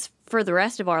reassurance for the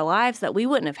rest of our lives that we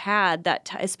wouldn't have had,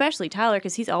 that especially Tyler,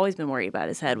 because he's always been worried about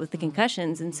his head with the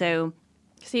concussions. And so...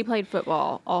 Because he played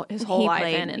football his whole life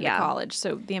and into college.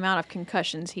 So the amount of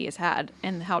concussions he has had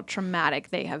and how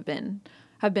traumatic they have been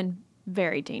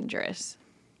very dangerous.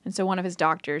 And so one of his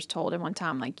doctors told him one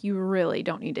time, like, you really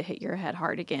don't need to hit your head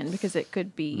hard again because it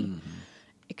could be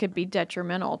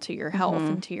detrimental to your health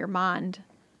and to your mind.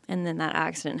 And then that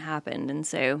accident happened. And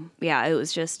so, yeah, it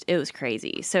was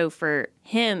crazy. So for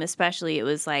him especially, it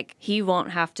was like he won't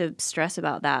have to stress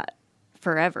about that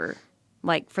forever.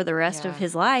 Like, for the rest of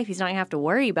his life, he's not going to have to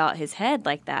worry about his head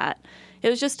like that. It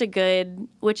was just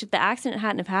which if the accident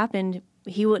hadn't have happened,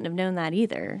 he wouldn't have known that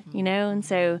either, you know? And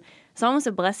so it's almost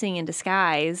a blessing in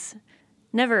disguise.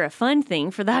 Never a fun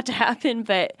thing for that to happen,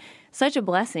 but such a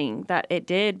blessing that it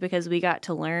did because we got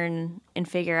to learn and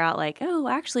figure out, like, oh,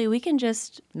 actually, we can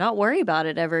just not worry about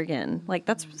it ever again. Like,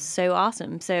 that's so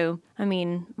awesome. So, I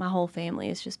mean, my whole family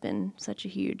has just been such a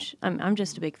huge, I'm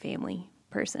just a big family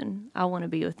person. I want to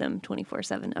be with them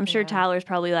 24/7. I'm sure Tyler's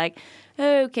probably like,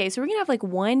 okay, so we're going to have like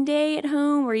one day at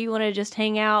home where you want to just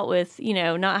hang out with,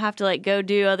 not have to like go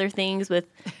do other things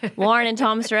with Lauren and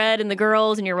Thomas Red and the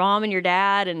girls and your mom and your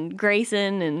dad and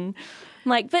Grayson. And I'm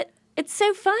like, but it's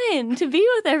so fun to be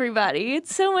with everybody.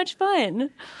 It's so much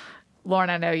fun. Lauren,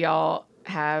 I know y'all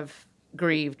have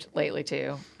grieved lately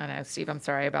too. I know, Steve, I'm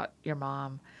sorry about your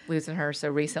mom losing her so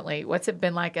recently. What's it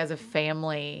been like as a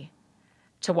family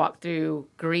to walk through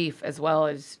grief as well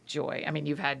as joy? I mean,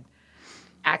 you've had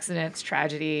accidents,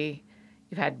 tragedy,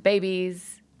 you've had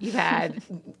babies, you've had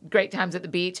great times at the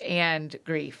beach and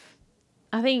grief.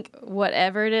 I think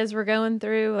whatever it is we're going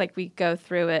through, like, we go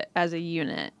through it as a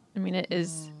unit. I mean, it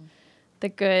is the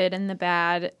good and the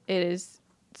bad. It is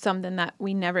something that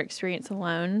we never experience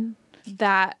alone.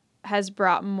 That has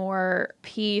brought more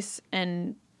peace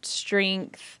and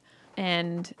strength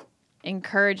and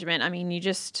encouragement. I mean,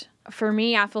 for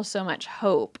me, I feel so much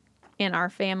hope in our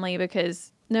family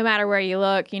because no matter where you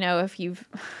look, if you've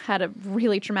had a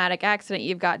really traumatic accident,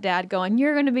 you've got Dad going,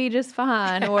 you're going to be just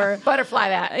fine. Or butterfly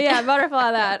that. Yeah,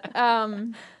 butterfly that.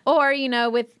 Or,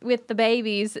 with the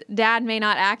babies, Dad may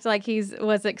not act like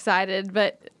was excited,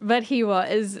 but he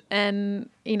was. And,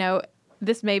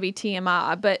 this may be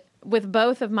TMI, but with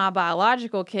both of my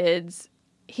biological kids,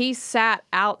 he sat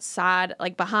outside,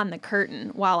 like behind the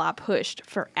curtain, while I pushed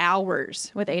for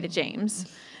hours with Ada James.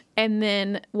 And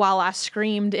then while I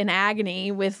screamed in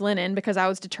agony with Lennon because I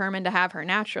was determined to have her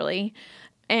naturally.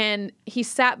 And he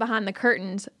sat behind the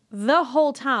curtains the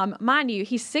whole time. Mind you,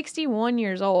 he's 61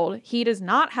 years old. He does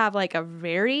not have like a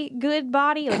very good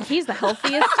body. Like, he's the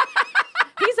healthiest.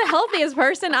 He's the healthiest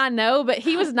person I know, but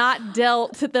he was not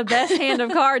dealt the best hand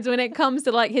of cards when it comes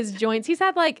to like his joints. He's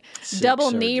had like double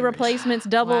knee replacements,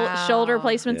 double shoulder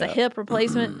replacements, a hip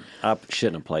replacement. I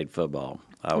shouldn't have played football.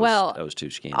 I was too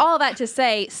skinny. All that to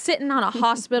say, sitting on a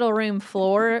hospital room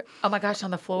floor. Oh my gosh, on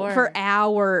the floor for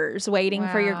hours, waiting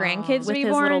for your grandkids to be born. With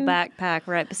his little backpack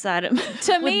right beside him.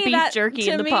 To me, beef jerky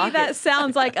in the pocket. That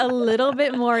sounds like a little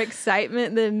bit more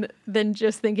excitement than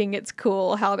just thinking it's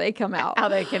cool how they come out, how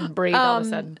they can breathe all of a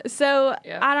sudden. So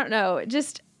I don't know,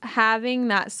 just having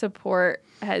that support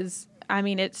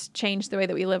it's changed the way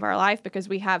that we live our life because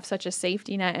we have such a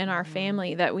safety net in our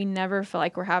family that we never feel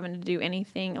like we're having to do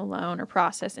anything alone or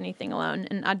process anything alone.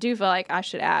 And I do feel like I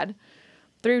should add,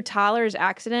 through Tyler's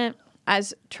accident,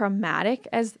 as traumatic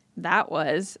as that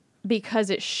was, because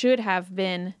it should have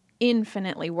been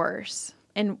infinitely worse.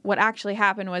 And what actually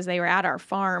happened was they were at our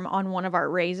farm on one of our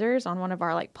razors, on one of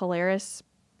our like Polaris,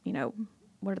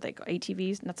 what are they called?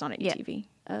 ATVs? That's not an ATV.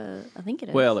 I think it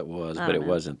is. Well, it was, but it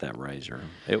wasn't that razor.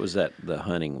 It was the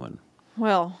hunting one.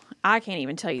 Well, I can't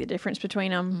even tell you the difference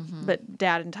between them, but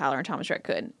Dad and Tyler and Thomas Rhett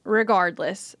could.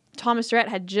 Regardless, Thomas Rhett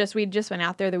we'd just went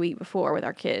out there the week before with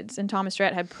our kids, and Thomas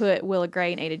Rhett had put Willa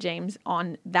Gray and Ada James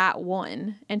on that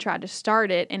one and tried to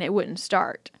start it, and it wouldn't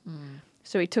start.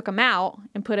 So he took them out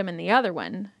and put them in the other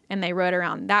one, and they rode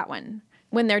around that one.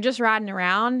 When they're just riding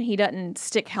around, he doesn't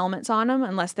stick helmets on them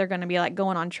unless they're going to be like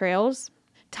going on trails.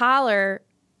 Tyler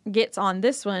gets on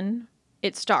this one,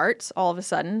 it starts all of a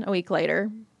sudden a week later.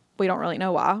 We don't really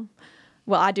know why.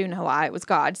 Well, I do know why. It was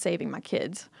God saving my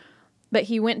kids. But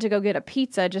he went to go get a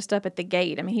pizza just up at the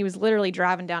gate. I mean, he was literally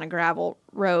driving down a gravel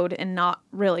road and not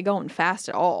really going fast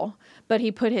at all. But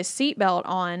he put his seatbelt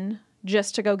on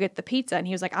just to go get the pizza. And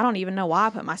he was like, I don't even know why I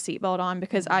put my seatbelt on,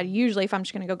 because I usually, if I'm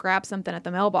just going to go grab something at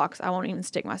the mailbox, I won't even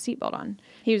stick my seatbelt on.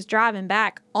 He was driving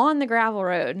back on the gravel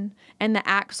road, and the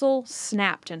axle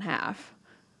snapped in half.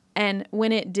 And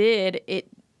when it did,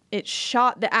 it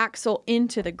shot the axle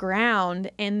into the ground,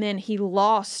 and then he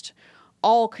lost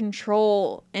all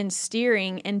control and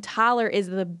steering. And Tyler is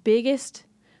the biggest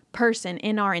person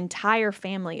in our entire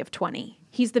family of 20.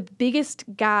 He's the biggest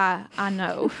guy I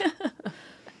know.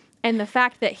 And the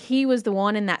fact that he was the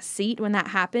one in that seat when that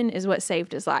happened is what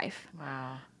saved his life.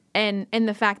 Wow. And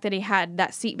the fact that he had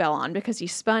that seatbelt on because he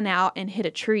spun out and hit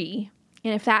a tree.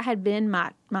 And if that had been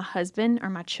my husband or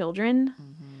my children,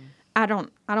 I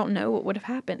don't know what would have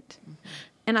happened.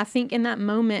 And I think in that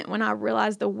moment when I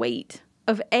realized the weight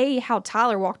of A, how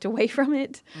Tyler walked away from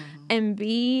it, and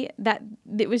B, that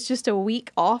it was just a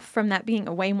week off from that being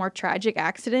a way more tragic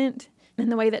accident,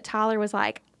 and the way that Tyler was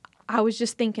like, I was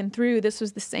just thinking through, this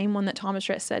was the same one that Thomas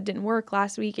Rhett said didn't work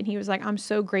last week, and he was like, I'm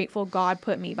so grateful God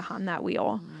put me behind that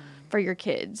wheel for your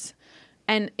kids.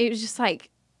 And it was just like,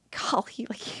 golly,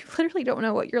 like, you literally don't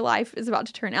know what your life is about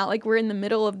to turn out. Like, we're in the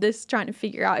middle of this trying to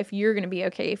figure out if you're going to be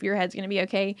okay, if your head's going to be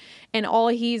okay. And all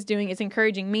he's doing is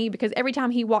encouraging me, because every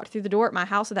time he walked through the door at my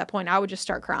house at that point, I would just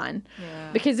start crying.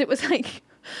 Yeah. Because it was like,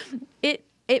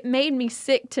 it made me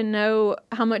sick to know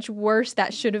how much worse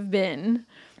that should have been.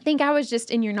 I think I was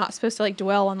just, and you're not supposed to like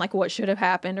dwell on like what should have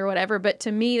happened or whatever. But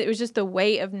to me, it was just the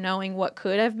weight of knowing what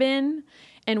could have been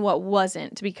and what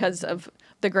wasn't, because of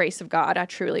the grace of God, I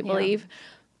truly believe. Yeah.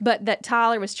 But that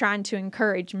Tyler was trying to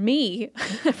encourage me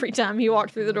every time he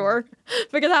walked through the door,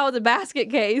 because I was a basket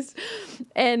case.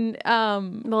 And,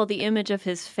 well, the image of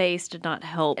his face did not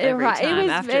help every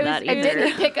time after that either.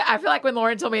 Didn't he I feel like when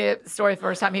Lauren told me the story the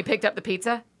first time, he picked up the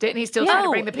pizza. Didn't he still try to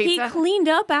bring the pizza? He cleaned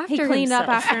up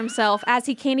after himself, as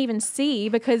he can't even see,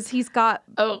 because he's got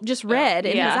just red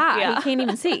in his eye. Yeah. He can't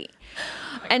even see.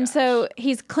 And so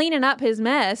he's cleaning up his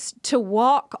mess to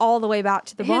walk all the way back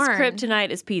to the barn. His kryptonite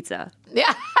is pizza.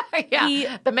 Yeah.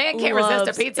 Yeah. The man can't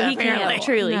resist a pizza, apparently.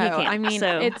 Truly, he can't. I mean,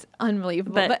 it's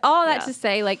unbelievable. But all that to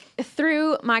say, like,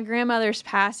 through my grandmother's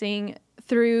passing,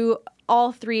 through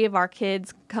all three of our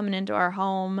kids coming into our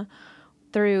home,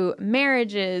 through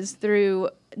marriages, through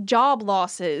job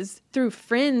losses, through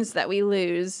friends that we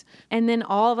lose, and then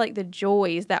all of like the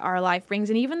joys that our life brings,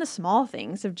 and even the small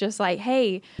things of just like,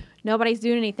 hey, nobody's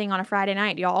doing anything on a Friday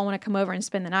night. Do y'all all want to come over and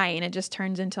spend the night? And it just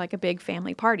turns into like a big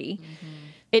family party.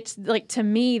 It's like, to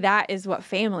me, that is what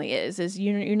family is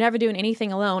you're never doing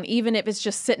anything alone, even if it's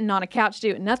just sitting on a couch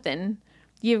doing nothing.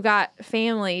 You've got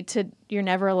family you're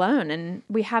never alone. And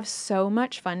we have so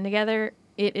much fun together.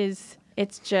 It's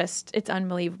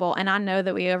unbelievable. And I know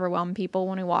that we overwhelm people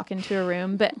when we walk into a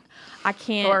room, but I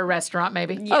can't. Or a restaurant,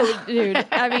 maybe. Yeah. Oh, dude.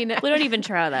 I mean, we don't even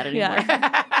try that anymore.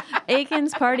 Yeah.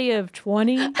 Aiken's party of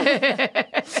 20.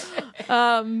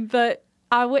 But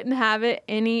I wouldn't have it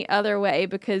any other way,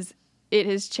 because it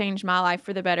has changed my life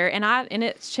for the better. And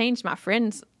it's changed my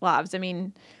friends' lives. I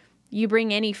mean, you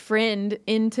bring any friend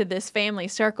into this family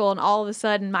circle, and all of a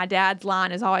sudden my dad's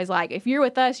line is always like, if you're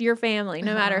with us, you're family,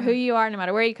 no matter who you are, no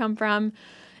matter where you come from.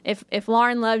 If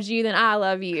Lauren loves you, then I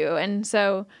love you. And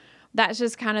so that's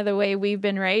just kind of the way we've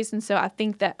been raised. And so I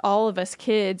think that all of us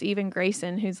kids, even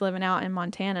Grayson, who's living out in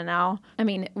Montana now, I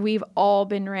mean, we've all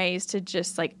been raised to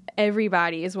just like,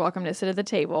 everybody is welcome to sit at the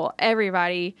table.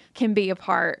 Everybody can be a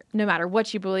part, no matter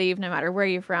what you believe, no matter where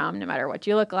you're from, no matter what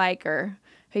you look like or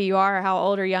who you are, or how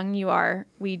old or young you are.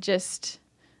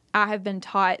 I have been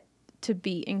taught to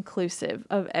be inclusive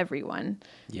of everyone.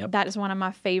 Yep. That is one of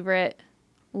my favorite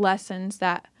lessons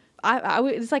that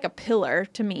it's like a pillar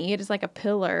to me. It is like a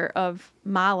pillar of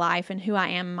my life and who I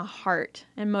am, my heart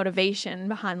and motivation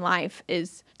behind life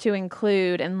is to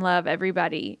include and love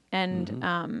everybody.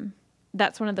 And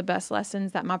that's one of the best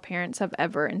lessons that my parents have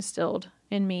ever instilled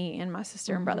in me and my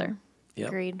sister and brother. Yep.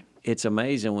 Agreed. It's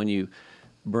amazing when you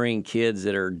bring kids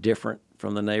that are different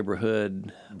from the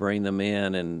neighborhood, bring them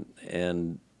in,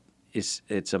 and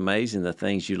it's amazing the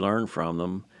things you learn from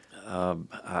them.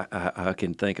 I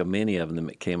can think of many of them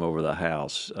that came over the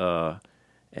house,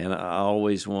 and I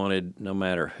always wanted, no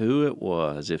matter who it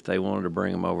was, if they wanted to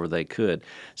bring them over, they could.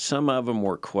 Some of them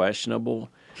were questionable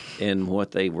in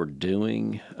what they were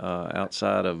doing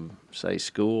outside of, say,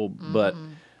 school, but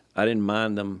I didn't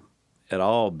mind them at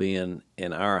all being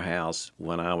in our house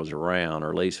when I was around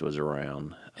or Lisa was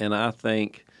around. And I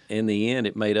think in the end,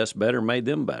 it made us better, made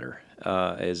them better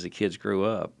as the kids grew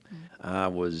up. I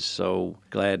was so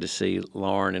glad to see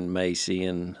Lauren and Macy,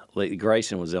 and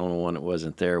Grayson was the only one that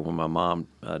wasn't there when my mom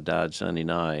died Sunday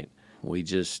night. We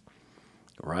just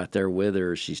right there with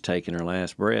her. She's taking her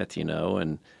last breath,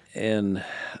 and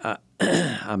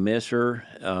I miss her.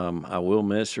 I will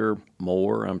miss her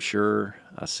more, I'm sure.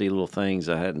 I see little things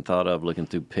I hadn't thought of looking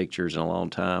through pictures in a long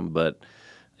time, but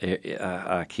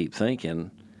I keep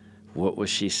thinking, what was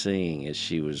she seeing as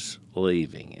she was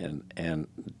leaving? And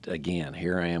again,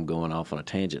 here I am going off on a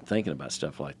tangent thinking about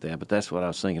stuff like that, but that's what I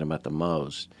was thinking about the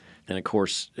most. And, of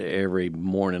course, every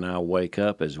morning I wake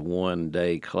up as one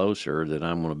day closer that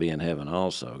I'm going to be in heaven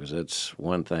also, because that's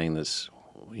one thing that's,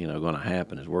 going to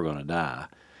happen is we're going to die.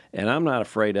 And I'm not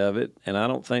afraid of it, and I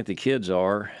don't think the kids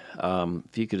are.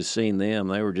 If you could have seen them,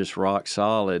 they were just rock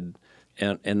solid.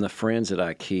 And the friends that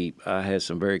I keep, I had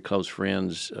some very close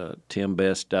friends. Tim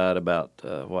Best died about,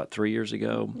 3 years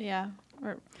ago? Yeah,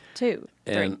 or 2,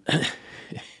 3. And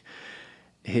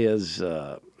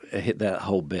that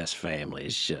whole Best family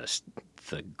is just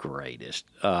the greatest.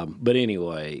 But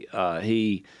anyway,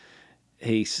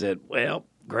 he said, well,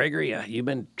 Gregory, you've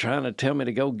been trying to tell me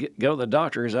to go to the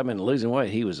doctor because I've been losing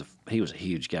weight. He was a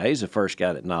huge guy. He's the first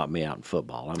guy that knocked me out in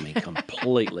football. I mean,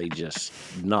 completely just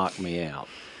knocked me out.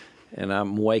 And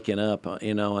I'm waking up,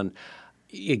 and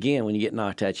again, when you get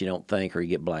knocked out, you don't think, or you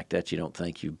get blacked out, you don't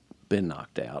think you've been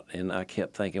knocked out. And I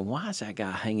kept thinking, why is that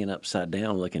guy hanging upside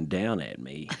down looking down at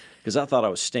me? Because I thought I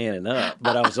was standing up,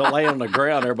 but I was laying on the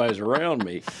ground. Everybody was around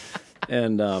me.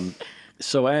 And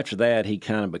so after that, he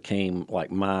kind of became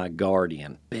like my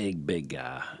guardian, big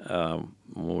guy,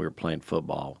 when we were playing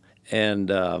football. And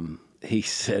he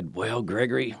said, well,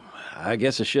 Gregory, I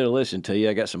guess I should have listened to you.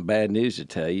 I got some bad news to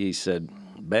tell you. He said,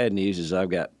 bad news is I've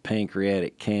got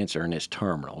pancreatic cancer and it's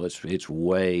terminal. It's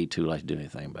way too late to do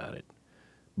anything about it.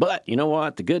 But you know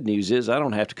what? The good news is I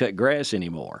don't have to cut grass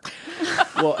anymore.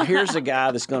 Well, here's a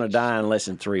guy that's going to die in less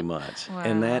than 3 months. Wow.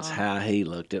 And that's how he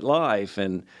looked at life.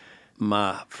 And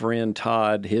my friend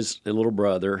Todd, his little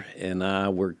brother, and I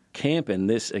were camping.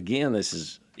 This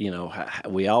is,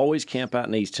 we always camp out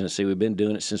in East Tennessee. We've been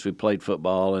doing it since we played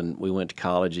football, and we went to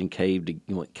college and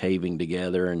went caving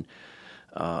together. And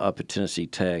up at Tennessee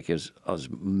Tech, there's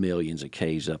millions of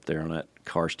caves up there on that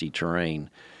karsty terrain.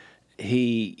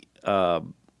 We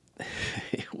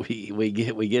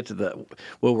get to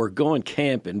we're going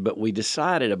camping, but we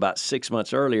decided about 6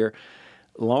 months earlier.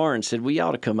 Lauren said we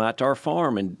ought to come out to our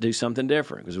farm and do something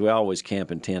different because we always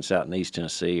camp in tents out in East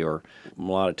Tennessee, or a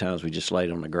lot of times we just laid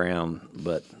on the ground.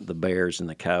 But the bears and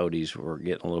the coyotes were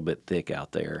getting a little bit thick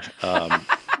out there.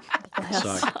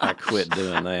 So I quit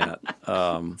doing that.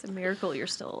 It's a miracle you're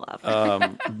still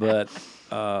alive. But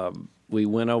we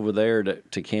went over there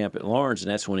to camp at Lawrence, and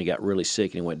that's when he got really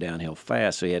sick and he went downhill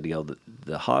fast, so he had to go to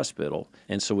the hospital.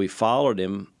 And so we followed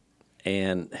him,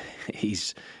 and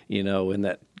he's, in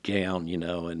that gown,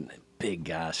 and big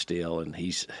guy still, and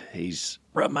he's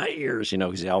rub my ears,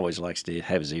 because he always likes to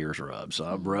have his ears rubbed. So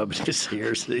I'm rubbing his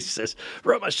ears. He says,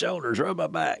 rub my shoulders, rub my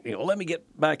back. Let me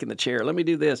get back in the chair. Let me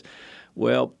do this.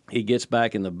 Well, he gets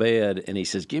back in the bed, and he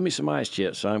says, give me some ice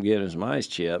chips. So I'm giving him some ice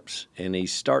chips, and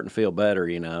he's starting to feel better,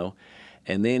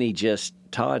 And then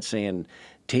Todd's saying,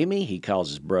 Timmy, he calls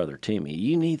his brother Timmy,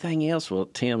 you need anything else? Well,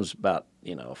 Tim's about,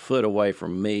 a foot away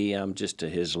from me. I'm just to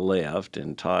his left,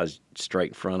 and Todd's straight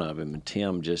in front of him, and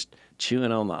Tim just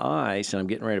chewing on the ice, and I'm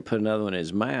getting ready to put another one in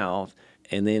his mouth,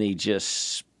 and then he just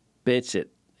spits it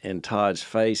in Todd's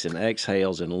face and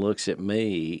exhales and looks at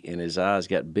me, and his eyes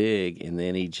got big, and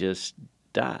then he just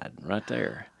died right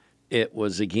there. It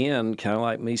was, again, kind of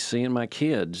like me seeing my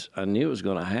kids. I knew it was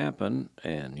going to happen,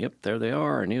 and yep, there they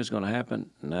are. I knew it was going to happen.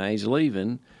 Now he's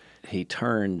leaving. They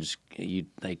turn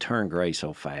gray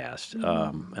so fast.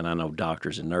 Mm-hmm. And I know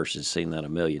doctors and nurses have seen that a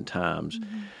million times.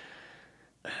 Mm-hmm.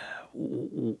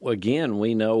 Again,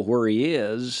 we know where he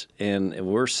is, and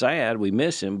we're sad. We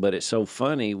miss him, but it's so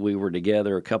funny. We were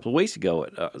together a couple of weeks ago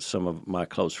at some of my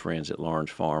close friends at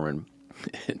Lawrence Farm,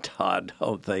 and Todd, the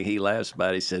whole thing he laughs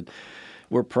about, he said,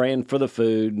 we're praying for the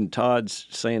food, and Todd's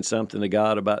saying something to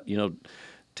God about,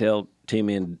 tell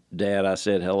Timmy and Dad I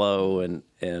said hello, and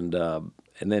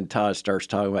then Todd starts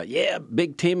talking about, yeah,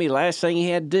 Big Timmy, last thing he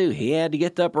had to do, he had to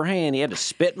get the upper hand. He had to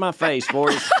spit in my face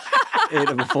before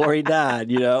he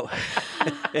died,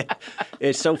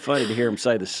 It's so funny to hear him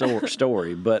say the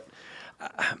story, but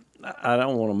I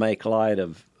don't want to make light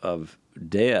of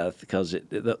death, because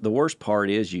the worst part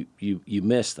is you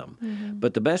miss them. Mm-hmm.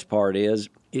 But the best part is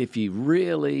if you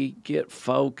really get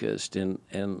focused and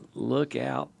look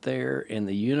out there in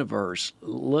the universe,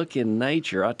 look in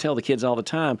nature. I tell the kids all the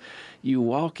time, you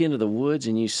walk into the woods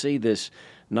and you see this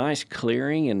nice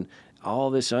clearing and all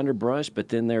this underbrush, but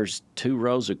then there's 2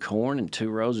 rows of corn and 2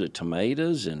 rows of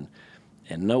tomatoes and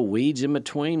no weeds in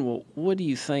between. Well, what do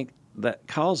you think that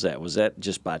caused that? Was that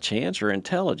just by chance or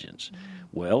intelligence?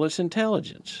 Well, it's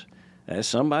intelligence.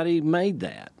 Somebody made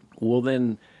that. Well,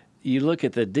 then you look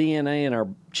at the DNA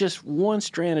in just one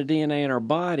strand of DNA in our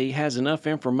body has enough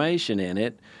information in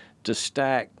it to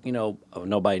stack,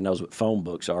 nobody knows what phone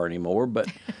books are anymore, but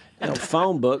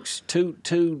phone books,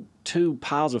 two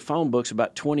piles of phone books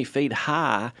about 20 feet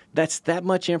high. That's that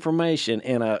much information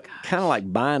in a kind of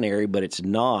like binary, but it's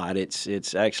not.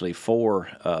 It's actually 4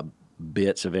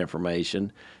 bits of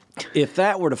information. If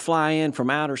that were to fly in from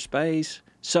outer space,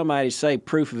 somebody say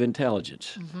proof of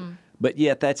intelligence. But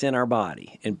yet that's in our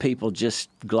body, and people just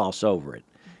gloss over it.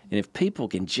 And if people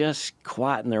can just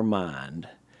quieten their mind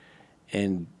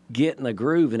and get in the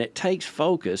groove, and it takes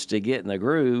focus to get in the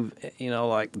groove,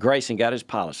 like Grayson got his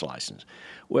pilot's license.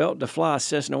 Well, to fly a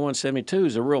Cessna 172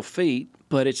 is a real feat,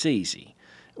 but it's easy.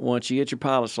 Once you get your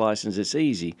pilot's license, it's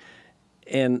easy.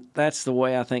 And that's the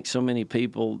way I think so many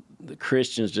people, the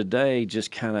Christians today,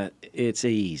 just kind of, it's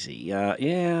easy.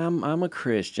 I'm a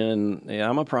Christian. Yeah,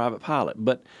 I'm a private pilot.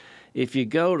 But if you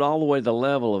go all the way to the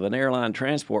level of an airline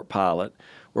transport pilot,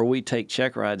 where we take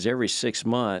check rides every 6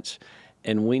 months,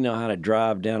 and we know how to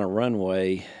drive down a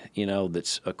runway,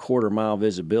 that's a 1/4 mile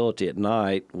visibility at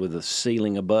night with a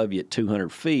ceiling above you at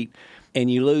 200 feet,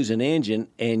 and you lose an engine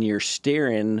and you're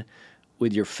steering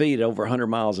with your feet over 100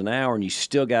 miles an hour and you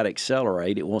still got to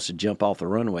accelerate. It wants to jump off the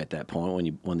runway at that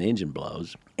point when the engine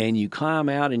blows. And you climb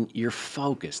out and you're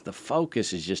focused. The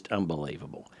focus is just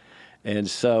unbelievable. And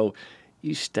so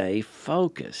you stay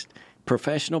focused.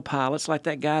 Professional pilots, like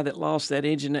that guy that lost that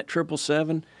engine at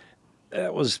 777,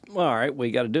 that was, all right,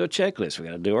 we got to do a checklist. We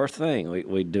got to do our thing.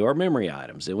 We do our memory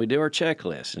items, then we do our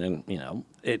checklist. And then,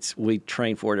 we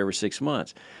train for it every 6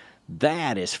 months.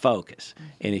 That is focus.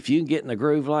 And if you can get in the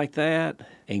groove like that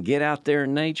and get out there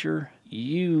in nature,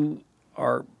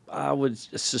 I would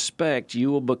suspect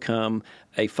you will become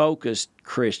a focused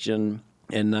Christian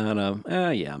and not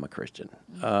I'm a Christian.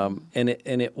 And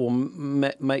it will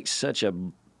make such a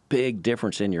big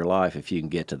difference in your life if you can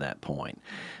get to that point.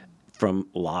 From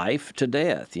life to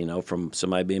death, from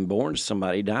somebody being born to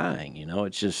somebody dying, it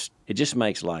just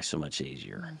makes life so much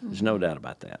easier. There's no doubt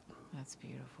about that. That's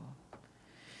beautiful.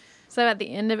 So at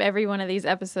the end of every one of these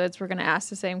episodes, we're going to ask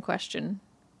the same question.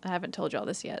 I haven't told you all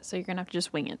this yet, so you're going to have to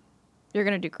just wing it. You're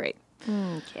going to do great.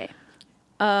 Okay.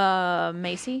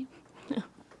 Macy,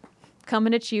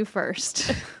 coming at you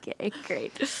first. Okay,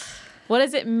 great. What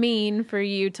does it mean for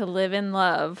you to live in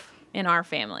love in our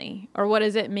family? Or what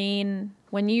does it mean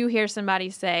when you hear somebody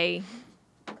say,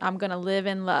 I'm going to live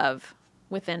in love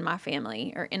within my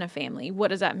family or in a family? What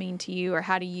does that mean to you, or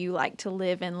how do you like to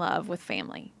live in love with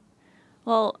family?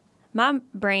 Well, my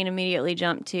brain immediately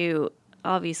jumped to,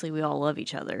 obviously we all love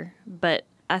each other, but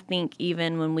I think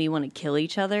even when we want to kill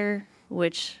each other,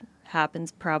 which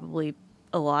happens probably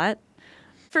a lot,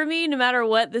 for me, no matter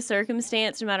what the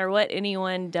circumstance, no matter what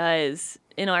anyone does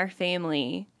in our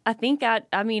family, I think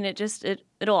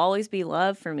it'll always be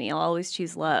love for me. I'll always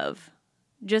choose love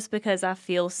just because I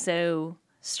feel so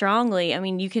strongly.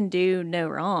 You can do no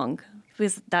wrong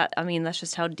because that's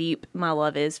just how deep my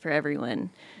love is for everyone.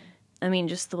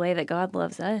 Just the way that God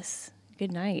loves us.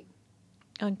 Good night.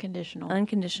 Unconditional.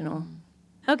 Unconditional.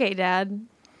 Okay, Dad.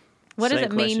 What does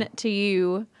Same it mean question. to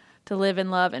you to live in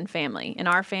love and family, in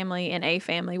our family, in a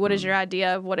family? What is your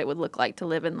idea of what it would look like to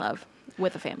live in love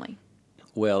with a family?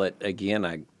 Well, again,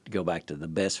 I go back to the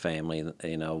best family,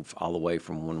 all the way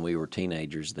from when we were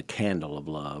teenagers, the candle of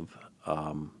love.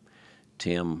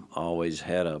 Tim always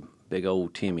had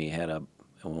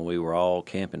when we were all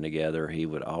camping together, he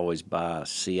would always buy a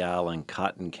Sea Island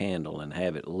cotton candle and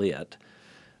have it lit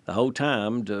the whole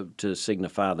time to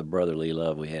signify the brotherly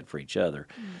love we had for each other.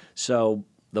 So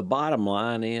the bottom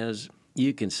line is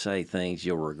you can say things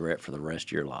you'll regret for the rest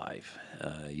of your life,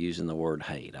 using the word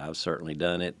hate. I've certainly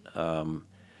done it.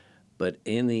 But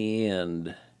in the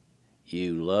end,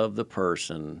 you love the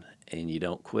person and you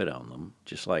don't quit on them,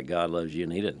 just like God loves you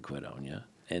and he doesn't quit on you.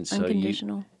 And so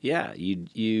Unconditional.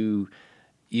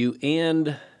 you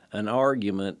end an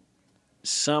argument,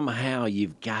 somehow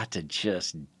you've got to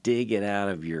just dig it out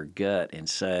of your gut and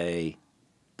say,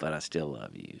 but I still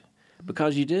love you.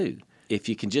 Because you do. If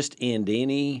you can just end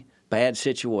any bad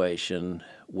situation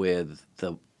with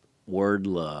the word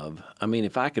love,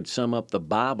 if I could sum up the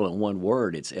Bible in one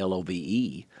word, it's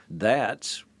LOVE.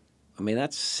 That's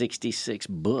 66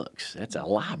 books. That's a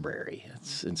library.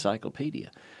 That's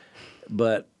encyclopedia.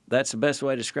 But that's the best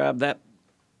way to describe that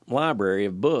library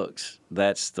of books.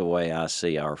 That's the way I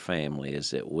see our family,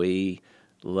 is that we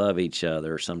love each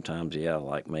other. Sometimes, yeah,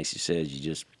 like Macy says, you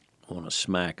just want to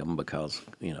smack them because,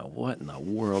 what in the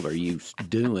world are you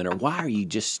doing? Or why are you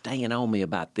just staying on me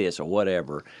about this or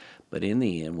whatever? But in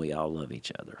the end, we all love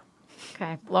each other.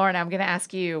 Okay. Lauren, I'm going to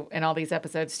ask you in all these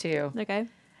episodes too. Okay.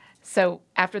 So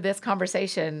after this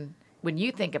conversation, when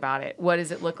you think about it, what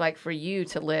does it look like for you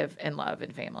to live in love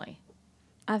and family?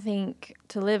 I think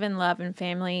to live in love and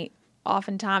family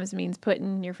oftentimes means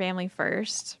putting your family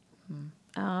first.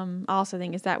 I also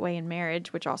think it's that way in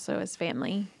marriage, which also is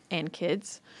family and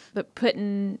kids. But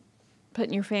putting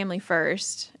your family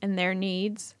first and their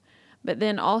needs, but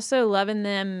then also loving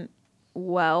them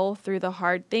well through the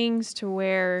hard things, to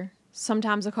where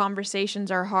sometimes the conversations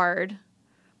are hard,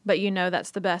 but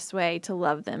that's the best way to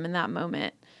love them in that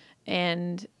moment,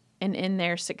 and in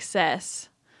their success,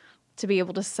 to be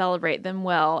able to celebrate them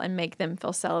well and make them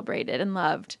feel celebrated and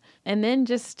loved. And then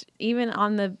just even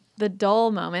on the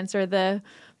dull moments or the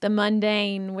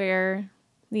mundane where,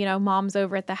 mom's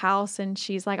over at the house and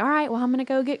she's like, all right, well, I'm going to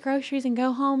go get groceries and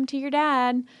go home to your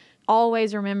dad.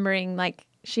 Always remembering, like,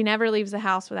 she never leaves the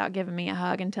house without giving me a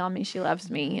hug and telling me she loves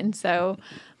me. And so,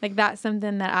 like, that's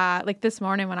something that this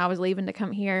morning when I was leaving to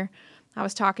come here, I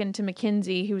was talking to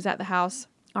Mackenzie, who was at the house,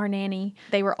 our nanny.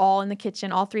 They were all in the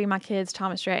kitchen, all three of my kids,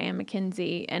 Thomas, Rhett, and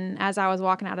Mackenzie. And as I was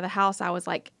walking out of the house, I was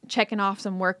like checking off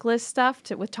some work list stuff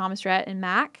with Thomas, Rhett, and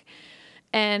Mac.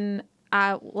 And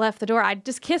I left the door. I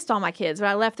just kissed all my kids, but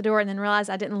I left the door and then realized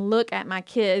I didn't look at my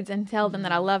kids and tell them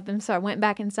that I loved them. So I went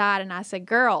back inside and I said,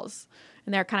 girls.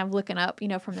 And they're kind of looking up,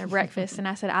 from their breakfast. And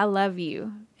I said, I love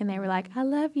you. And they were like, I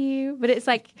love you. But it's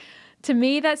like, to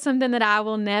me, that's something that I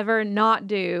will never not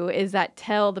do, is that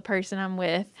tell the person I'm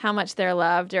with how much they're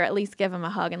loved, or at least give them a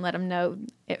hug and let them know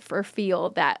it, or feel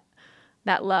that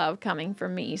love coming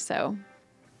from me. So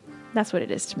that's what it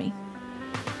is to me.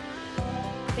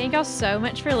 Thank y'all so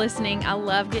much for listening. I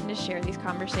love getting to share these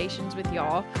conversations with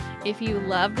y'all. If you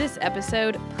love this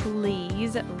episode,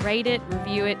 please rate it,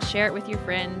 review it, share it with your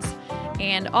friends.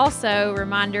 And also,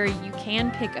 reminder, you can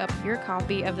pick up your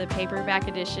copy of the paperback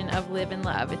edition of Live in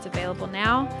Love. It's available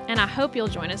now, and I hope you'll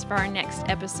join us for our next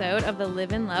episode of the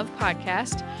Live in Love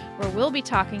podcast, where we'll be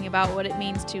talking about what it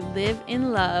means to live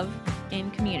in love in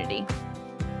community.